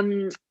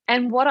 And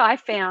what I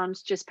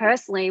found just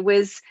personally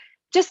was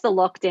just the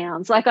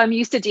lockdowns. Like, I'm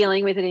used to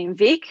dealing with it in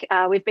Vic.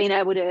 We've been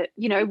able to,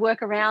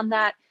 work around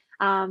that.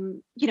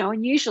 And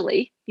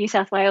usually New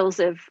South Wales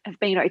have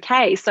been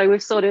okay. So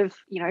we've sort of,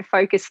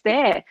 focused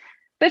there.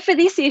 But for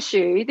this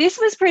issue, this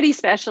was pretty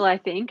special, I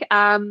think,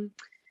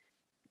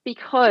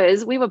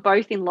 because we were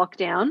both in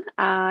lockdown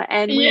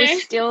and we were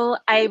still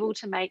able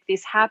to make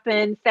this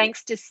happen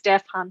thanks to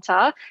Steph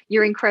Hunter,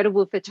 your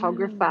incredible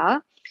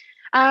photographer.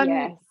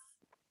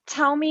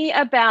 Tell me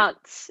about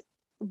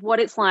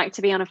what it's like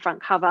to be on a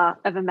front cover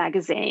of a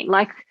magazine,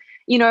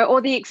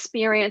 or the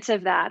experience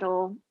of that,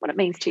 or what it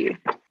means to you.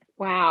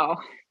 Wow.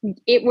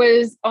 It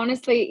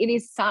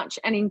is such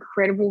an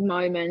incredible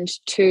moment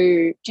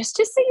to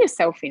see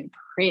yourself in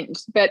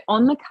print, but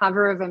on the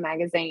cover of a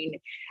magazine,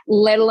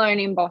 let alone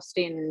embossed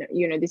in,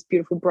 this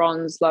beautiful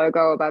bronze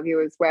logo above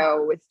you as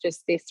well, with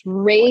just this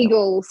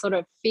regal sort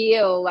of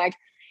feel. Like,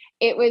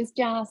 it is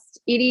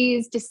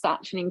just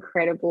such an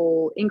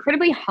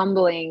incredibly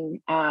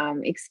humbling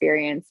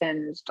experience,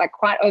 and like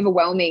quite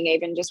overwhelming,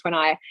 even just when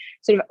I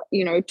sort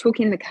of,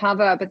 took in the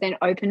cover, but then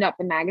opened up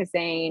the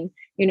magazine,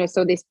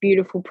 saw this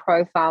beautiful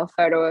profile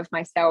photo of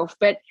myself.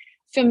 But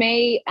for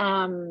me,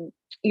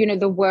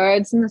 the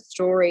words and the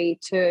story,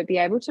 to be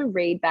able to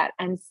read that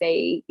and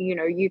see,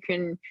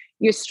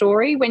 your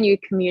story when you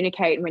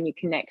communicate and when you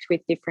connect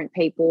with different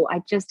people.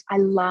 I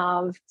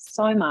love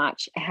so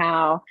much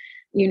how,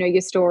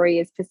 your story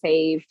is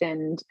perceived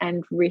and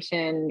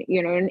written,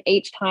 and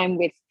each time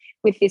with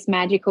this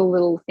magical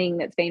little thing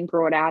that's been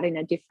brought out in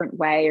a different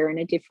way or in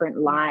a different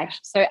light.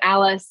 So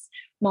Alice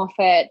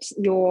Moffat,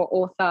 your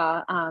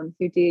author,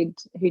 who did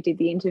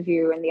the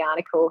interview and the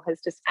article, has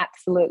just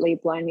absolutely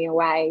blown me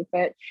away.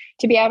 But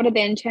to be able to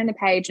then turn the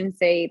page and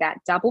see that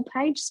double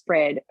page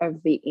spread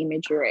of the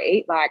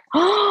imagery, like,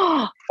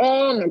 oh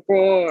my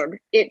God,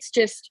 it's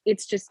just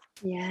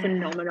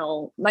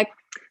phenomenal. Like,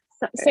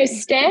 so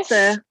Steph,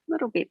 a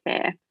little bit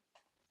there.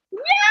 Yeah,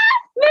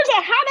 there's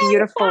a hat.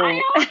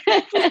 Beautiful.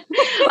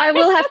 I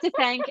will have to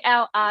thank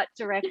our art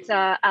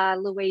director,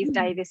 Louise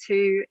Davis,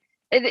 who,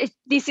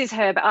 this is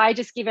her, but I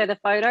just give her the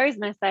photos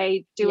and I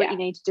say, do what you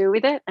need to do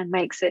with it, and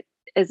makes it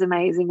as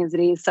amazing as it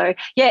is. So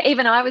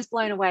even I was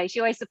blown away. She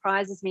always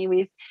surprises me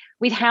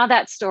with how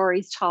that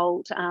story's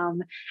told.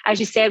 As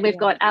you said, we've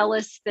got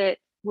Alice that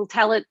will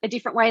tell it a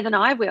different way than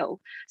I will.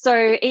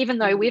 So even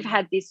though we've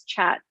had this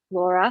chat,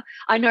 Laura,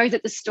 I know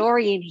that the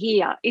story in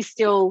here is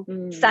still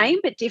same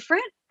but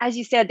different. As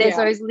you said, there's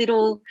those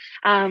little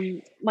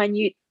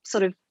minute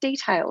sort of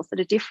details that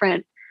are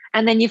different.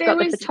 And then you've got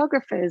the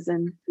photographers,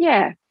 and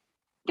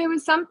there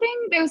was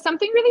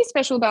something really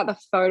special about the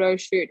photo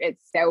shoot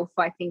itself,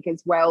 I think,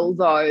 as well,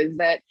 though,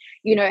 that,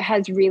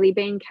 has really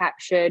been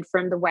captured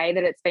from the way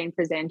that it's been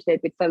presented,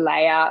 with the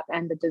layout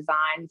and the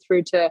design,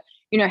 through to,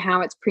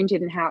 how it's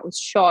printed and how it was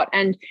shot.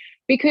 And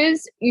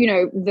because,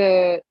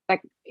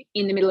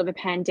 in the middle of a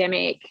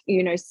pandemic,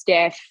 you know,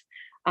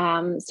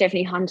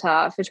 Stephanie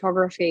Hunter,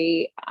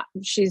 photography,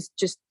 she's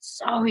just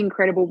so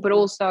incredible. But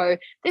also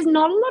there's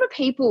not a lot of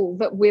people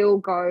that will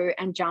go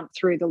and jump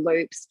through the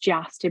loops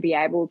just to be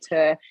able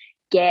to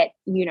get,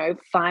 you know,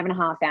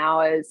 5.5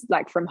 hours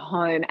like from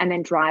home and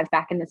then drive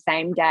back in the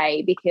same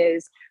day,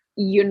 because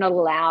you're not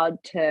allowed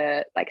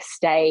to like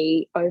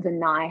stay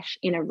overnight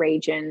in a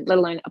region, let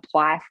alone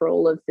apply for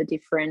all of the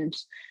different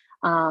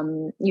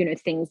you know,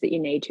 things that you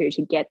need to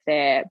get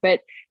there.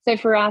 But so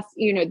for us,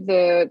 you know,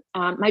 the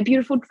my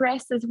beautiful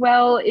dress as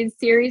well is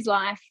Series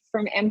Life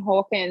from M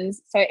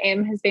Hawkins. So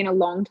M has been a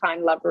long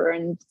time lover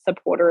and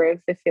supporter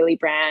of the Phylli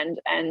brand,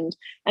 and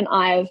an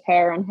eye of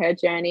her on her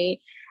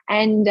journey.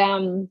 And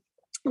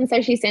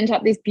so she sent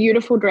up this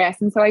beautiful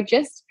dress, and so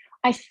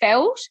I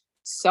felt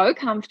so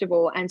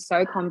comfortable and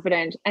so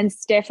confident. And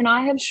Steph and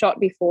I have shot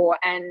before,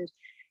 and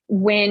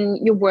when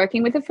you're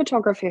working with a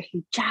photographer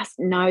who just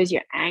knows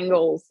your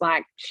angles,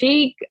 like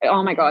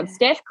oh my God,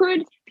 Steph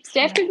could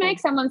make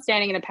someone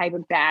standing in a paper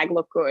bag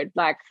look good.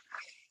 Like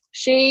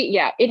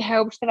it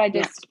helped that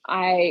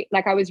I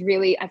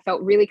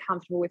felt really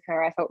comfortable with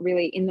her. I felt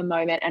really in the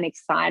moment and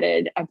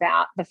excited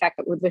about the fact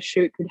that the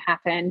shoot could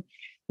happen.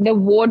 The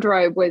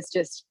wardrobe was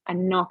just a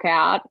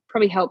knockout.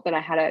 Probably helped that I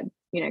had a,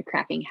 you know,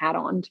 cracking hat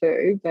on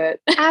too, but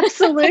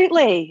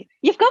absolutely.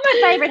 You've got my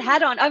favorite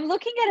hat on. I'm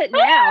looking at it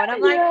now and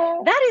I'm like,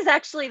 that is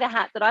actually the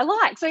hat that I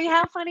like. So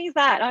how funny is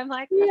that? I'm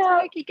like, that's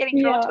why I keep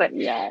getting drawn to it.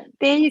 Yeah.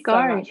 There you go.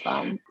 So much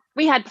fun.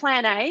 We had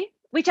plan A,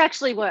 which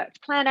actually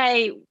worked. Plan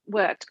A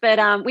worked,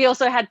 but we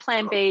also had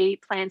plan B,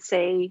 plan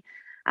C,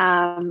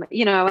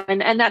 you know,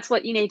 and that's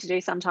what you need to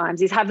do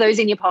sometimes, is have those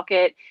in your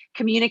pocket,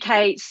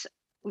 communicate.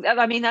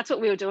 I mean, that's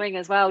what we were doing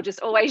as well, just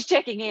always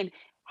checking in.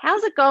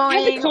 How's it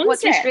going?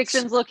 What's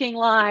restrictions looking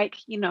like?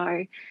 You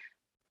know,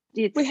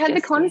 we had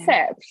the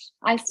concept.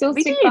 I still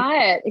stick by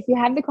it. If you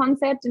have the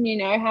concept and you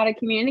know how to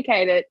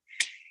communicate it,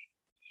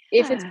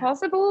 if it's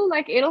possible,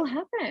 like it'll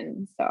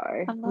happen. So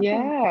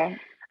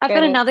I've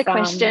got another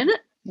question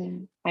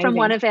from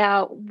one of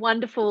our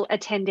wonderful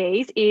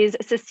attendees, is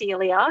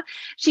Cecilia.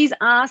 She's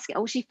asked,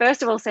 she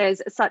first of all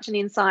says, such an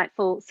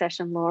insightful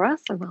session, Laura,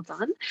 so well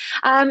done.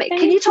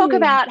 Can you talk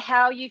about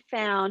how you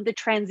found the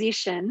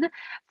transition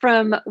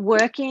from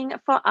working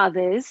for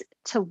others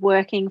to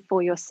working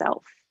for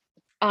yourself?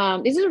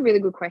 This is a really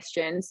good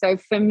question. So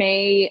for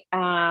me,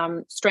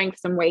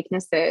 strengths and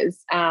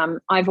weaknesses,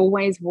 I've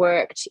always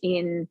worked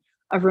in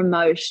a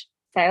remote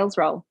sales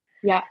role.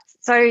 Yeah.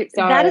 So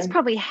that has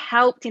probably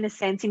helped in a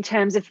sense in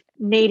terms of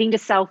needing to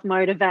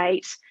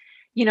self-motivate.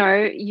 You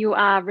know, you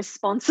are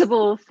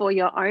responsible for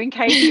your own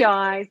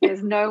KPIs.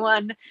 There's no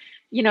one,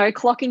 you know,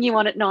 clocking you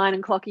on at 9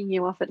 and clocking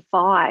you off at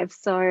 5.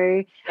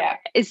 So,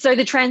 so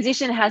the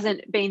transition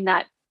hasn't been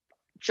that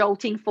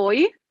jolting for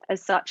you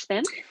as such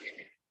then?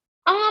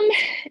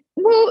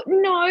 Well,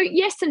 no,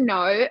 yes and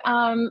no.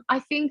 I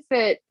think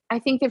that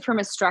from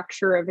a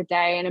structure of a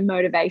day and a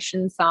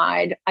motivation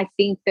side, I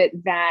think that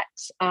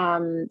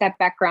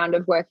background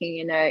of working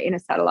in a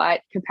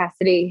satellite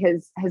capacity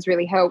has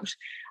really helped.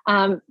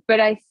 But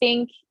I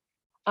think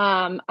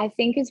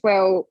as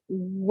well,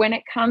 when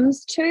it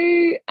comes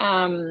to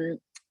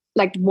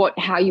like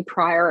how you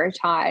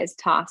prioritize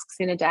tasks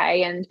in a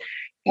day, and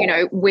you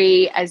know,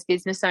 we as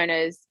business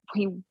owners,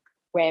 we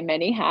wear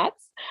many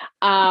hats.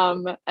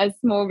 As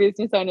small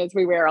business owners,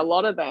 we wear a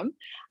lot of them.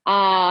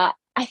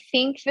 I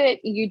think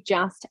that you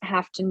just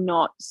have to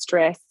not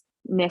stress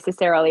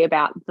necessarily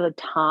about the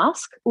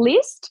task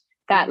list,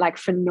 that like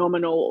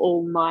phenomenal,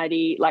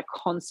 almighty, like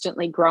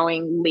constantly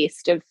growing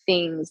list of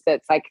things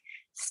that's like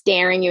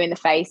staring you in the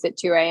face at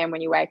 2 a.m.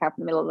 when you wake up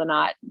in the middle of the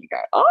night and you go,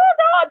 oh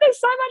God,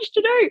 there's so much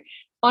to do.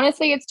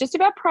 Honestly, it's just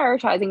about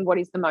prioritizing what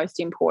is the most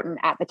important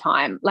at the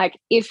time. Like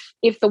if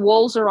the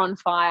walls are on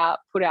fire,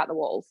 put out the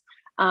walls.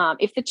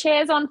 If the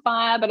chair's on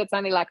fire, but it's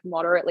only like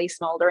moderately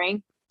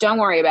smoldering, don't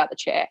worry about the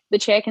chair. The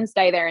chair can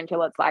stay there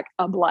until it's like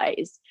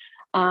ablaze.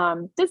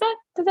 Does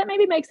that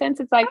maybe make sense?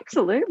 It's like,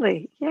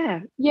 absolutely. Yeah.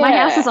 My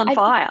house is on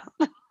fire.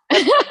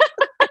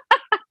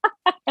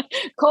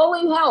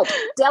 Calling help.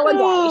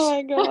 Delegate.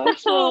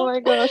 Oh my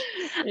gosh.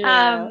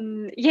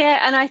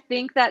 Yeah. And I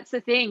think that's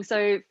the thing.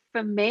 So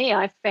for me,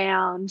 I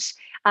found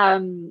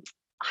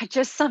I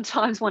just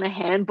sometimes want to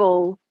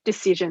handball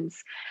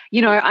decisions.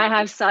 You know, I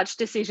have such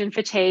decision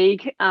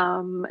fatigue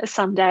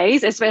some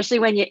days, especially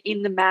when you're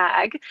in the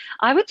mag.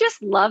 I would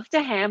just love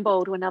to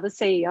handball to another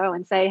CEO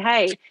and say,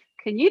 hey,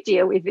 can you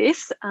deal with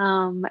this?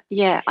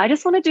 I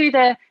just want to do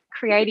the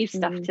creative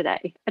stuff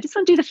today. I just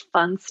want to do the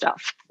fun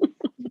stuff.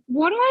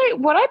 What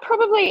I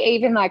probably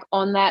even like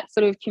on that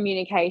sort of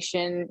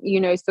communication, you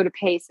know, sort of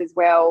piece as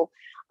well,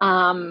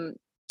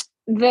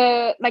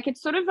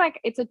 it's sort of like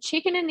it's a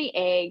chicken and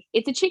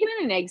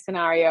an egg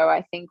scenario.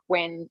 I think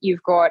when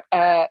you've got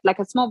like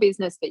a small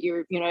business that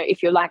you know,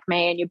 if you're like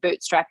me and you're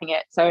bootstrapping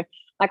it. So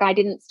like I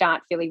didn't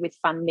start Phylli with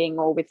funding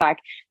or with like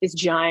this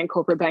giant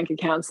corporate bank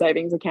account,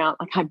 savings account.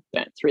 Like I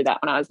burnt through that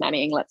when I was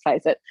nannying, let's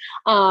face it.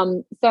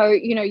 So,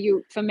 you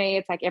know, for me,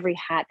 it's like every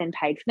hat then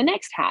paid for the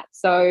next hat.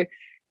 So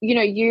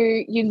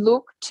you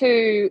look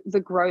to the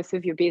growth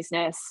of your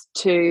business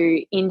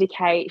to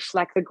indicate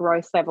like the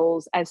growth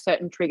levels as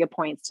certain trigger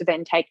points to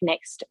then take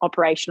next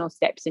operational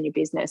steps in your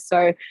business.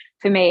 So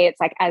for me,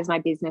 it's like as my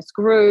business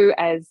grew,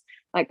 as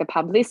like the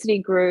publicity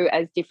grew,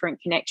 as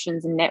different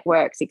connections and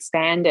networks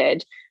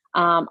expanded,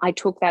 I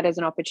took that as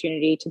an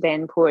opportunity to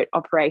then put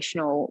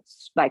operational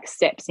like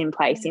steps in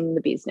place in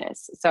the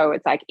business. So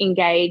it's like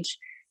engage,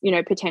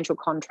 potential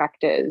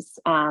contractors,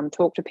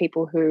 talk to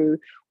people who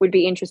would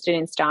be interested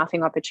in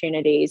staffing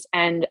opportunities.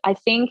 And I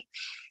think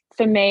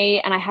for me,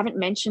 and I haven't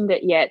mentioned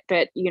it yet,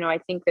 but, I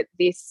think that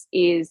this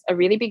is a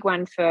really big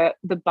one for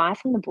the Buy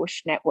from the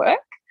Bush network.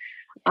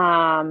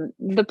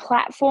 The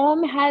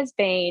platform has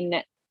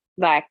been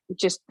like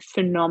just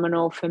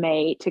phenomenal for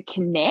me to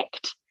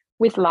connect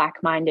with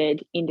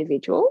like-minded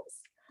individuals,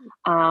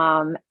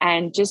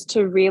 and just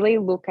to really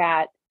look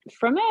at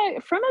from a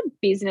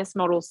business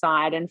model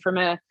side and from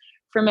a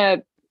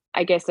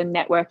I guess a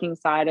networking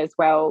side as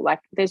well. Like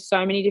there's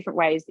so many different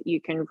ways that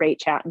you can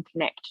reach out and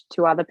connect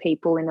to other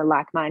people in a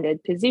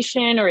like-minded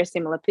position or a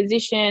similar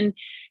position,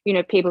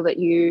 people that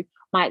you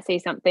might see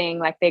something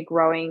like they're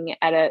growing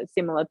at a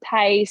similar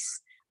pace,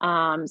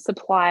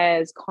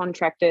 suppliers,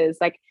 contractors,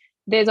 like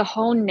there's a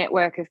whole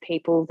network of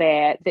people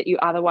there that you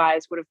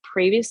otherwise would have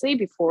previously,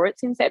 before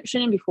its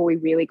inception and before we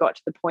really got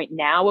to the point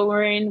now where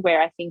we're in,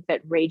 where I think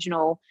that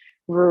regional,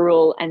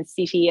 rural and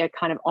city are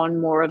kind of on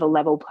more of a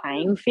level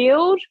playing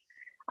field.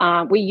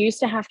 We used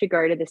to have to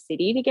go to the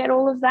city to get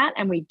all of that,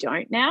 and we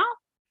don't now.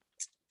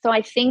 So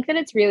I think that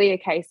it's really a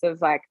case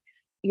of like,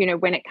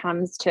 when it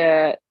comes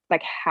to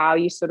like how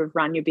you sort of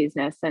run your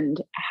business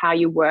and how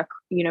you work,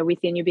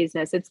 within your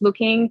business, it's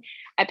looking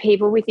at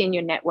people within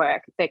your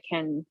network that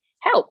can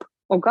help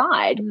or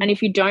guide. And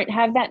if you don't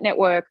have that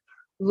network,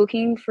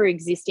 looking for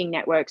existing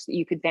networks that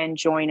you could then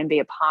join and be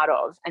a part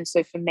of. And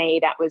so for me,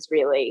 that was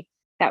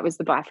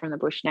the Buy from the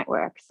Bush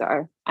network.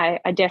 So I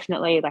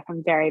definitely, like,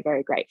 I'm very,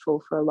 very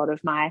grateful for a lot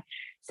of my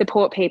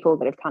support people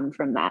that have come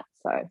from that.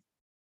 So.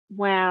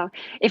 Wow.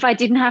 If I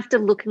didn't have to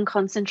look and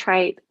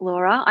concentrate,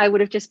 Laura, I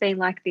would have just been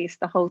like this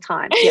the whole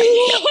time.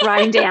 Yep,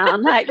 writing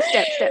down like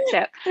step. It's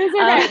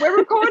okay. We're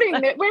recording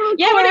it. We're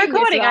recording.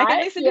 This, right? I can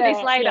listen to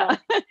this later.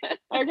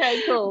 Yeah.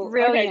 Okay, cool.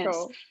 Brilliant. Okay,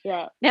 cool.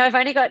 Yeah. Now I've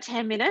only got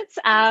 10 minutes.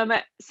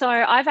 So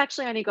I've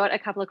actually only got a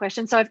couple of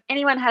questions. So if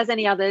anyone has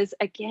any others,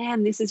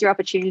 again, this is your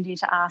opportunity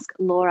to ask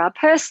Laura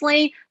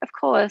personally. Of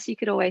course, you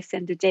could always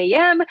send a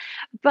DM,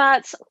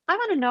 but I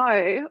want to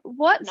know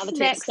what's another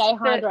next. Tip, stay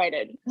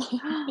hydrated.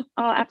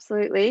 Oh,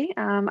 absolutely.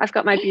 I've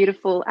got my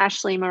beautiful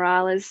Ashley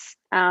Morales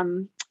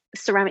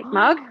ceramic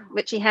mug,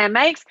 which she hand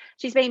makes.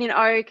 She's been in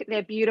oak.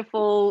 They're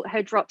beautiful.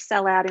 Her drops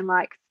sell out in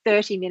like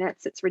 30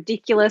 minutes. It's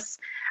ridiculous.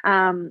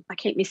 I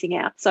keep missing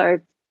out. So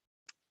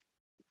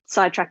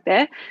sidetrack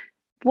there.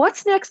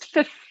 What's next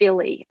for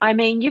Phylli? I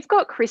mean, you've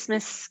got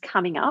Christmas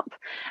coming up.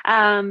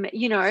 Do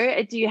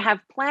you have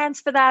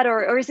plans for that,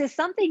 or is there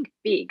something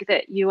big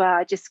that you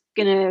are just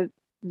going to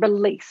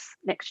release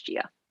next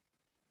year?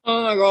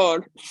 Oh my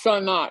God,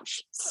 so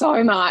much.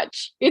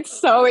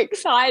 It's so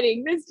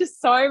exciting. There's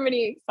just so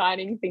many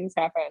exciting things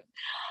happening.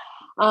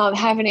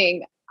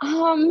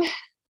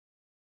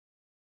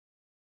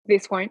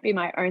 This won't be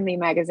my only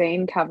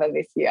magazine cover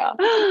this year.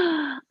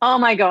 Oh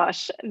my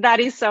gosh, that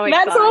is so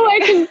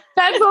exciting.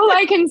 That's all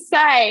I can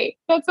say.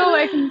 Oh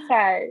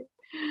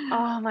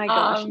my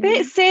gosh.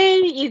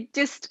 See,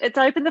 it's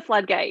opened the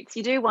floodgates.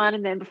 You do one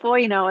and then before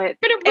you know it,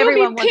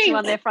 everyone wants you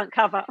on their front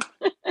cover.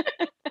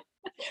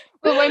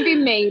 Well, it won't be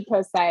me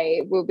per se.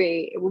 It will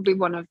be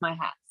one of my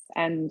hats.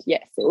 And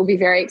yes, it will be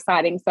very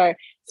exciting. So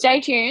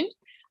stay tuned.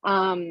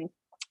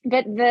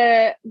 But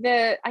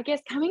the I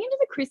guess coming into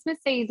the Christmas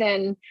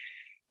season,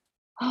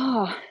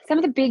 some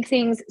of the big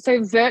things.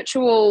 So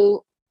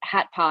virtual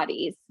hat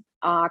parties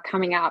are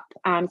coming up.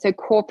 So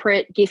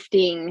corporate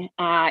gifting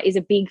is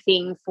a big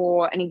thing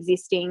for an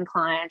existing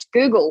client,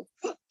 Google,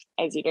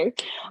 as you do.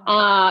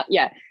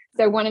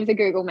 So one of the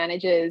Google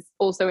managers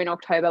also in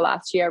October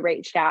last year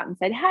reached out and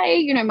said,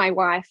 hey, my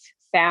wife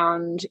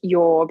found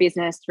your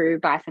business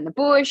through Buy from the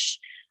Bush.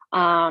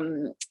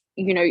 I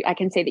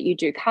can see that you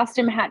do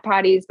custom hat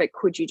parties, but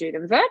could you do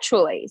them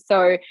virtually?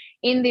 So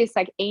in this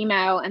like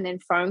email and then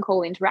phone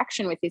call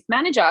interaction with this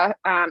manager,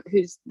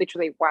 whose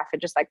literally wife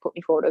had just like put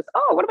me forward as,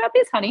 oh, what about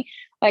this, honey?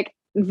 Like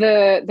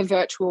the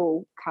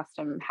virtual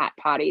hat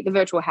party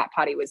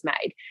was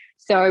made.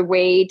 So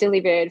we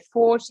delivered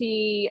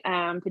 40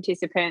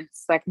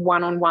 participants, like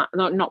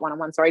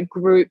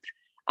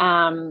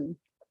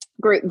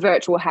group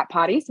virtual hat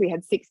parties. We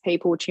had 6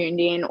 people tuned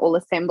in, all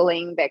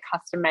assembling their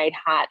custom-made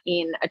hat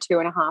in a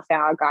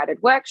 2.5-hour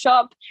guided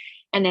workshop.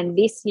 And then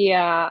this year,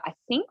 I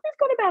think we've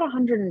got about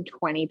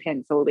 120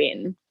 penciled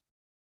in.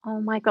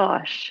 Oh my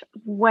gosh.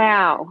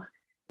 Wow.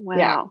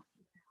 Yeah.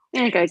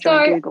 There you go,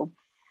 join Google.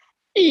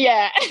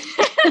 Yeah.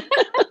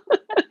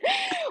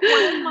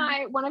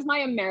 One of my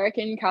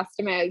American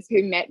customers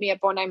who met me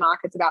at Bondi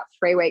Markets about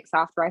 3 weeks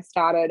after I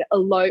started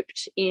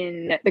eloped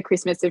in the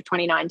Christmas of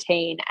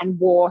 2019 and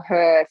wore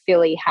her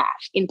Phylli hat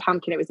in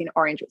pumpkin. It was in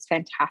orange. It was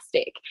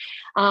fantastic.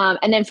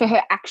 And then for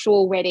her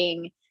actual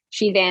wedding,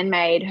 she then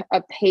made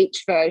a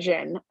peach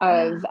version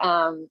of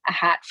a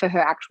hat for her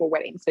actual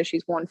wedding. So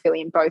she's worn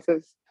Phylli in both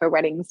of her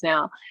weddings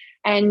now.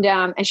 And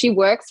she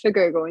works for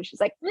Google, and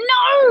she's like,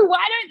 no,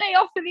 why don't they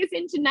offer this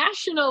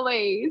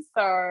internationally?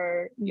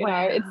 So, you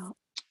know, it's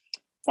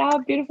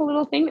our beautiful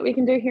little thing that we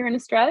can do here in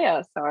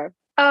Australia. So,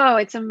 oh,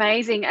 it's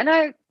amazing. And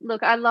I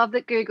love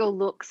that Google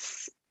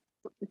looks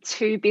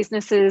to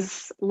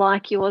businesses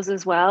like yours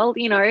as well.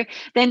 You know,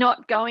 they're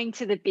not going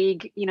to the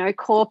big, you know,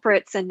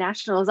 corporates and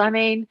nationals. I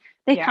mean,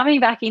 they're coming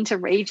back into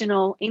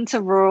regional,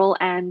 into rural,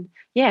 and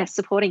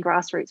supporting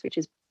grassroots, which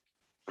is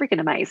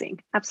freaking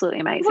amazing. Absolutely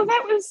amazing. Well,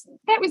 that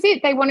was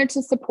it. They wanted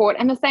to support,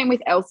 and the same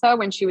with Elsa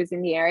when she was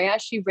in the area.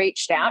 She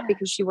reached out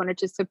because she wanted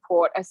to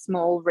support a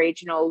small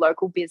regional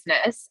local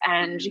business.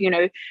 And, you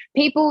know,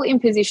 people in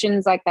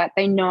positions like that,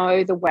 they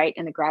know the weight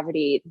and the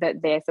gravity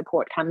that their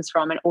support comes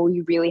from, and all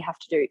you really have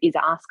to do is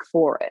ask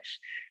for it.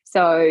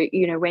 So,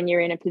 you know, when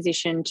you're in a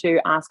position to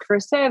ask for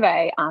a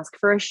survey, ask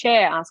for a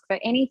share, ask for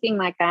anything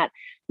like that,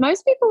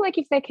 most people, like,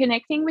 if they're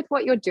connecting with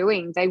what you're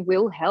doing, they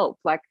will help.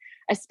 Like,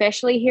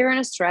 especially here in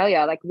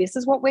Australia, like, this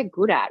is what we're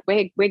good at.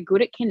 We're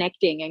good at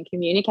connecting and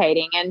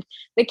communicating. And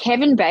the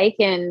Kevin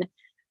Bacon,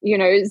 you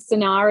know,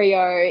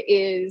 scenario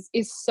is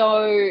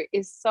so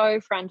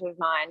front of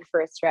mind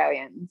for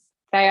Australians.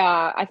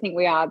 I think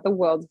we are the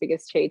world's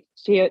biggest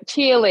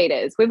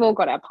cheerleaders. We've all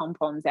got our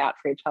pom-poms out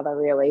for each other,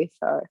 really.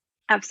 So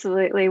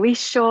absolutely, we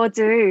sure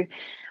do.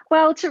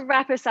 Well, to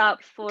wrap us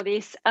up for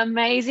this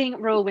amazing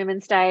Rural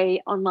Women's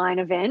Day online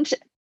event,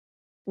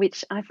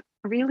 which I've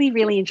really,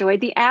 really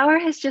enjoyed. The hour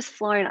has just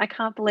flown. I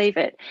can't believe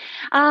it.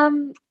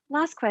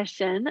 Last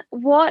question.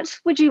 What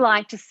would you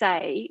like to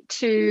say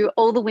to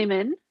all the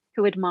women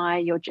who admire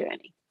your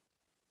journey?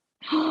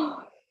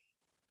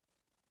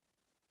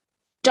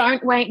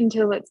 Don't wait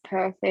until it's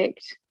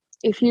perfect.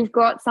 If you've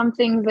got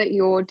something that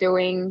you're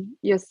doing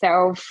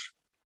yourself,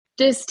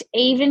 just,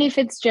 even if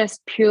it's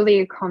just purely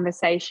a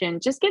conversation,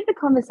 just get the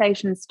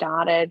conversation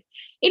started.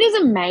 It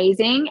is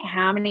amazing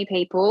how many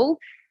people,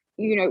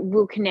 you know,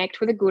 will connect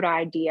with a good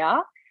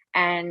idea,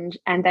 and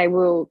they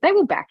will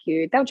back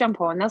you. They'll jump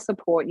on, they'll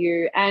support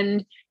you.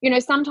 And, you know,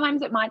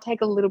 sometimes it might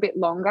take a little bit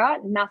longer.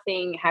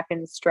 Nothing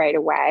happens straight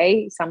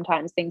away.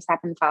 Sometimes things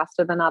happen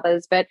faster than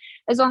others. But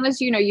as long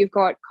as, you know, you've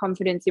got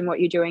confidence in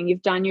what you're doing,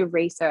 you've done your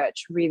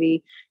research,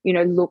 really, you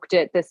know, looked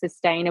at the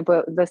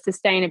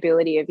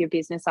sustainability of your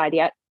business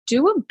idea,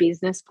 do a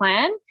business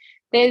plan.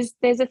 There's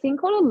a thing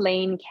called a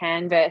lean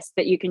canvas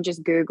that you can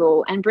just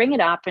Google and bring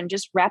it up and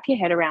just wrap your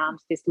head around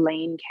this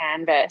lean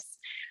canvas.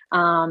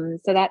 So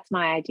that's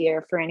my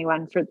idea for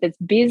anyone that's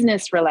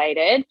business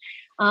related.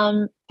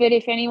 But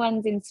if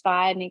anyone's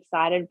inspired and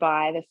excited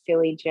by the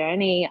Phylli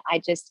journey,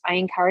 I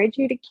encourage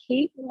you to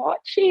keep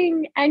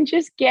watching and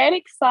just get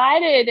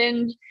excited.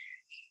 And,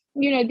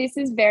 you know, this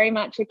is very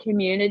much a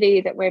community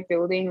that we're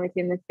building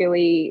within the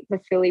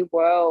Phylli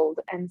world.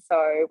 And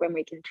so when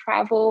we can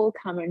travel,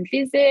 come and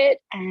visit,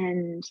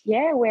 and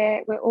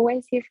we're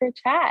always here for a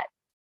chat.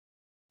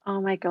 Oh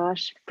my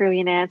gosh,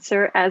 brilliant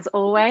answer as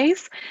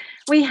always.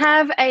 We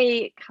have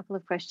a couple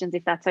of questions,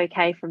 if that's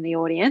okay, from the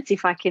audience,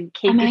 if I can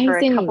keep you for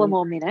a couple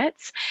more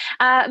minutes.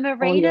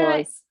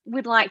 Marina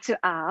would like to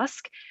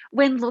ask,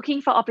 when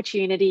looking for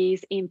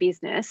opportunities in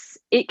business,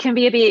 it can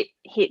be a bit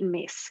hit and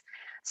miss.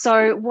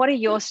 So what are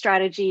your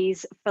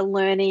strategies for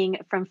learning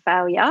from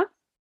failure,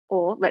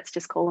 or let's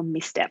just call them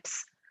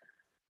missteps?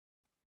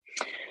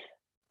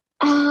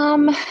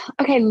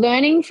 Okay,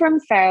 learning from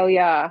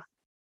failure.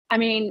 I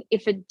mean,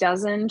 if it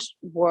doesn't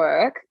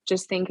work,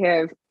 just think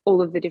of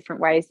all of the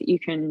different ways that you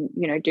can,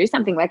 you know, do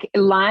something. Like,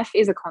 life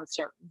is a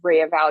constant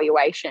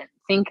reevaluation.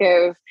 Think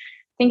of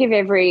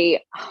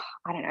every,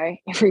 I don't know,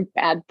 every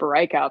bad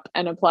breakup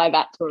and apply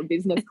that to a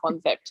business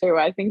concept too.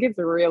 I think it's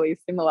really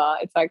similar.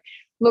 It's like,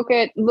 look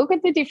at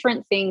the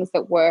different things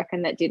that work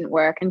and that didn't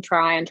work, and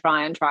try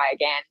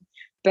again.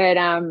 But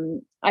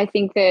I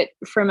think that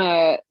from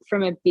a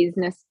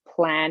business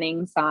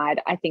planning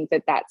side, I think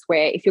that that's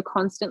where, if you're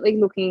constantly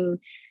looking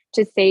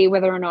to see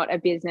whether or not a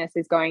business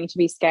is going to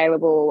be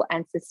scalable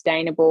and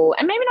sustainable,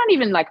 and maybe not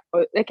even like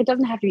it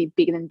doesn't have to be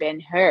bigger than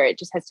Ben-Hur, it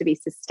just has to be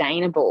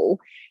sustainable.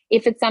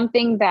 If it's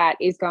something that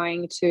is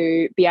going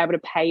to be able to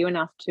pay you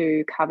enough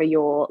to cover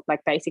your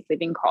like basic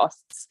living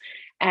costs,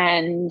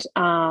 and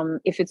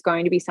if it's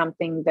going to be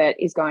something that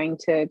is going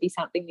to be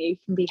something that you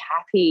can be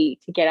happy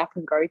to get up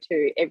and go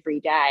to every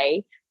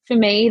day, for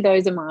me,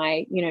 those are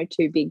my, you know,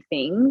 two big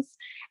things.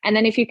 And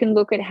then if you can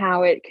look at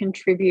how it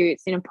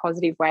contributes in a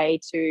positive way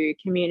to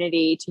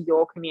community, to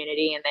your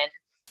community, and then,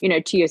 you know,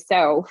 to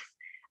yourself,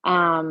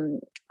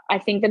 I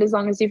think that as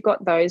long as you've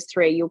got those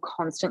three, you'll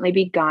constantly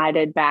be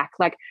guided back.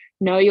 Like,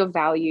 know your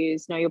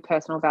values, know your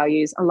personal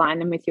values, align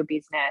them with your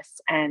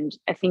business. And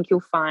I think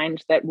you'll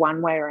find that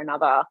one way or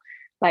another,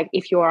 like,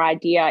 if your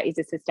idea is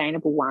a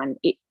sustainable one,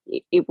 it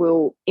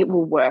will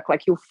work.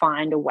 Like, you'll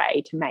find a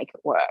way to make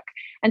it work.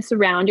 And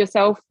surround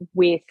yourself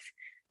with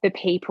the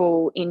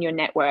people in your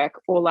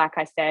network, or, like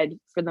I said,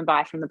 from the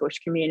Buy from the Bush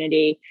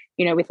community,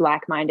 you know, with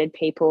like-minded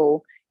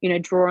people, you know,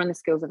 draw on the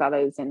skills of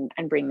others and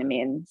bring them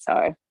in.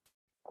 So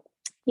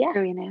Yeah.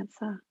 Brilliant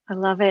answer. I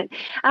love it.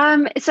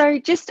 So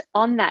just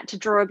on that, to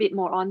draw a bit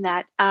more on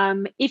that,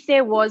 if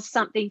there was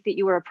something that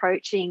you were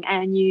approaching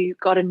and you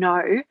got a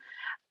no,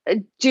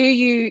 do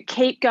you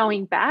keep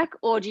going back,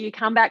 or do you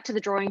come back to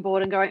the drawing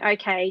board and going,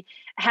 okay,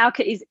 how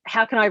can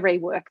I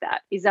rework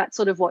that? Is that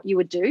sort of what you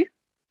would do?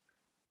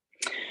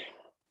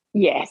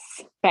 Yes,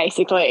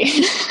 basically.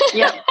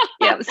 Yeah.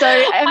 So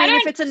I mean,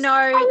 if it's a no,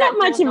 I'm not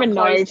much of a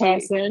no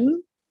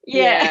person.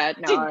 Yeah,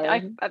 no. I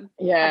had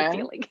a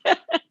feeling.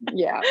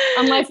 Yeah,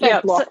 unless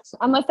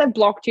they've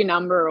blocked your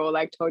number or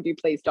like told you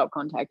please stop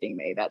contacting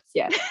me. That's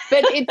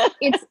But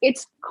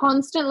it's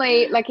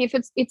constantly like, if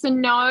it's a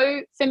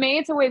no for me,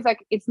 it's always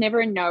like, it's never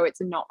a no,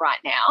 it's a not right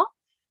now.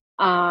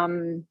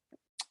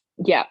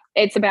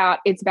 It's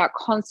about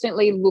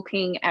constantly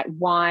looking at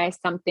why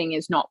something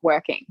is not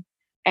working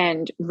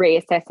and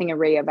reassessing and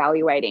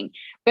reevaluating,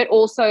 but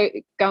also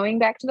going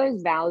back to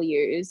those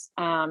values.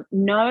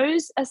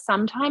 No's are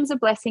sometimes a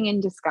blessing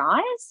in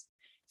disguise.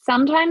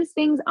 Sometimes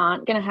things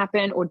aren't going to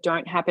happen or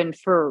don't happen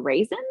for a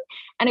reason.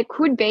 And it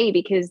could be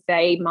because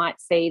they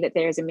might see that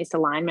there is a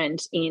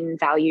misalignment in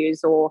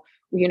values or,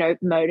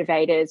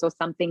 motivators or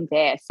something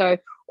there. So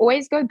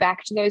always go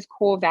back to those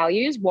core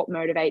values. What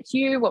motivates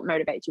you? What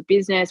motivates your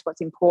business? What's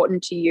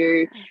important to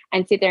you?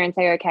 And sit there and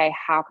say, okay,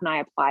 how can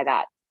I apply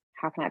that?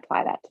 How can I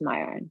apply that to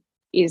my own?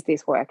 Is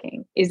this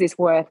working? Is this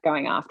worth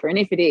going after? And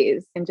if it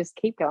is, then just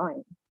keep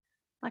going.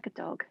 Like a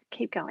dog,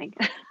 keep going.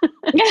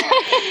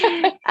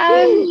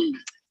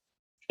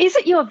 Is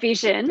it your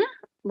vision,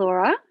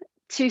 Laura,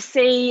 to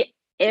see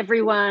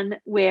everyone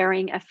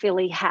wearing a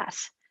Phylli hat?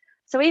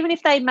 So even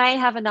if they may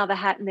have another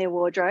hat in their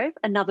wardrobe,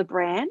 another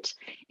brand,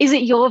 is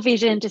it your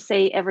vision to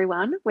see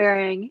everyone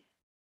wearing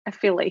a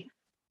Phylli?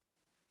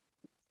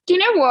 Do you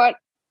know what?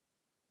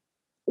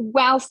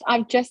 Whilst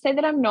I've just said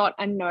that I'm not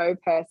a no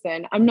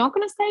person, I'm not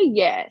going to say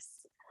yes.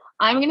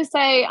 I'm going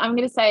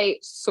to say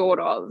sort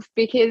of,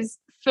 because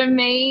for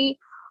me,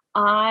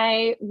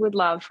 I would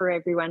love for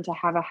everyone to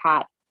have a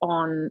hat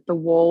on the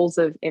walls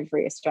of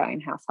every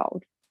Australian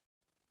household.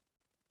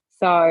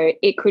 So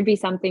it could be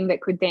something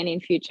that could then in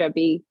future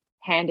be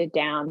handed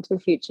down to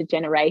future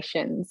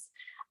generations.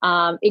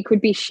 It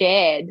could be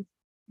shared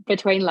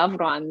between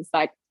loved ones,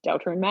 like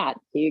Delta and Matt.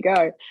 Here you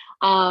go.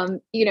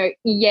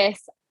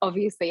 Yes,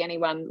 obviously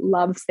anyone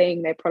loves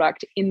seeing their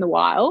product in the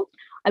wild.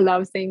 I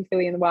love seeing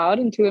Phylli in the wild,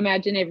 and to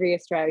imagine every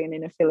Australian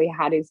in a Phylli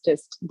hat is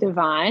just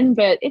divine,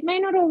 but it may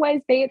not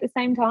always be at the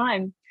same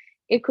time.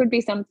 It could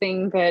be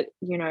something that,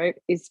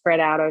 is spread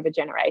out over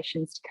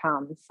generations to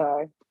come.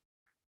 So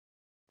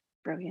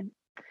brilliant.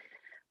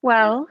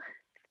 Well,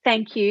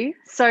 thank you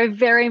so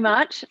very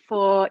much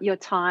for your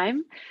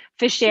time,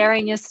 for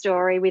sharing your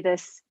story with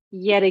us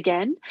yet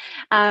again,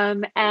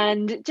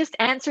 and just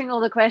answering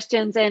all the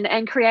questions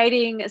and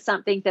creating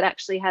something that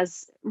actually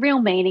has real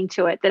meaning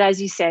to it, that,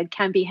 as you said,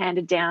 can be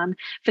handed down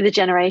for the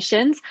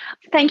generations.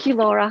 Thank you,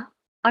 Laura.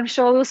 I'm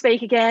sure we'll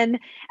speak again.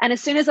 And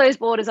as soon as those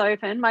borders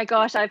open, my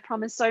gosh, I've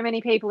promised so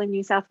many people in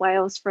New South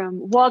Wales,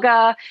 from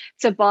Wagga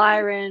to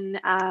Byron,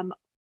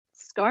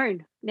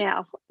 Scone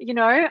now,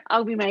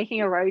 I'll be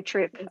making a road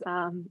trip and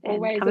come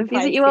and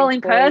visit you all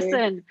in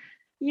person.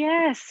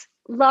 Yes,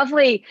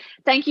 lovely.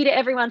 Thank you to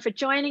everyone for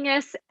joining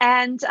us.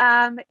 And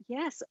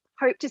yes,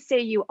 hope to see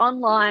you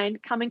online.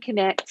 Come and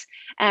connect.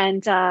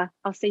 And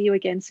I'll see you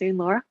again soon,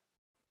 Laura.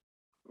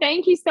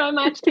 Thank you so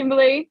much,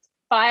 Kimberly.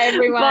 Bye,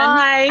 everyone.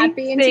 Bye.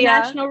 Happy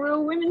International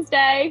Rural Women's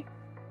Day.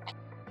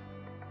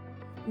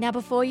 Now,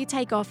 before you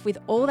take off with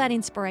all that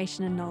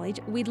inspiration and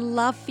knowledge, we'd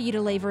love for you to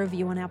leave a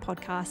review on our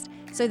podcast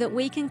so that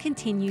we can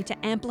continue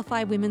to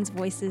amplify women's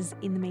voices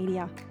in the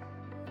media.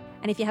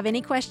 And if you have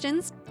any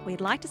questions, or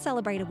you'd like to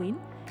celebrate a win,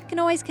 you can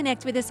always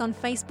connect with us on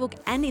Facebook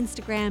and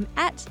Instagram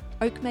at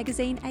Oak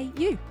Magazine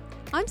AU.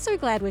 I'm so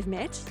glad we've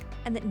met,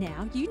 and that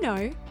now you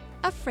know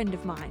a friend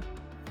of mine.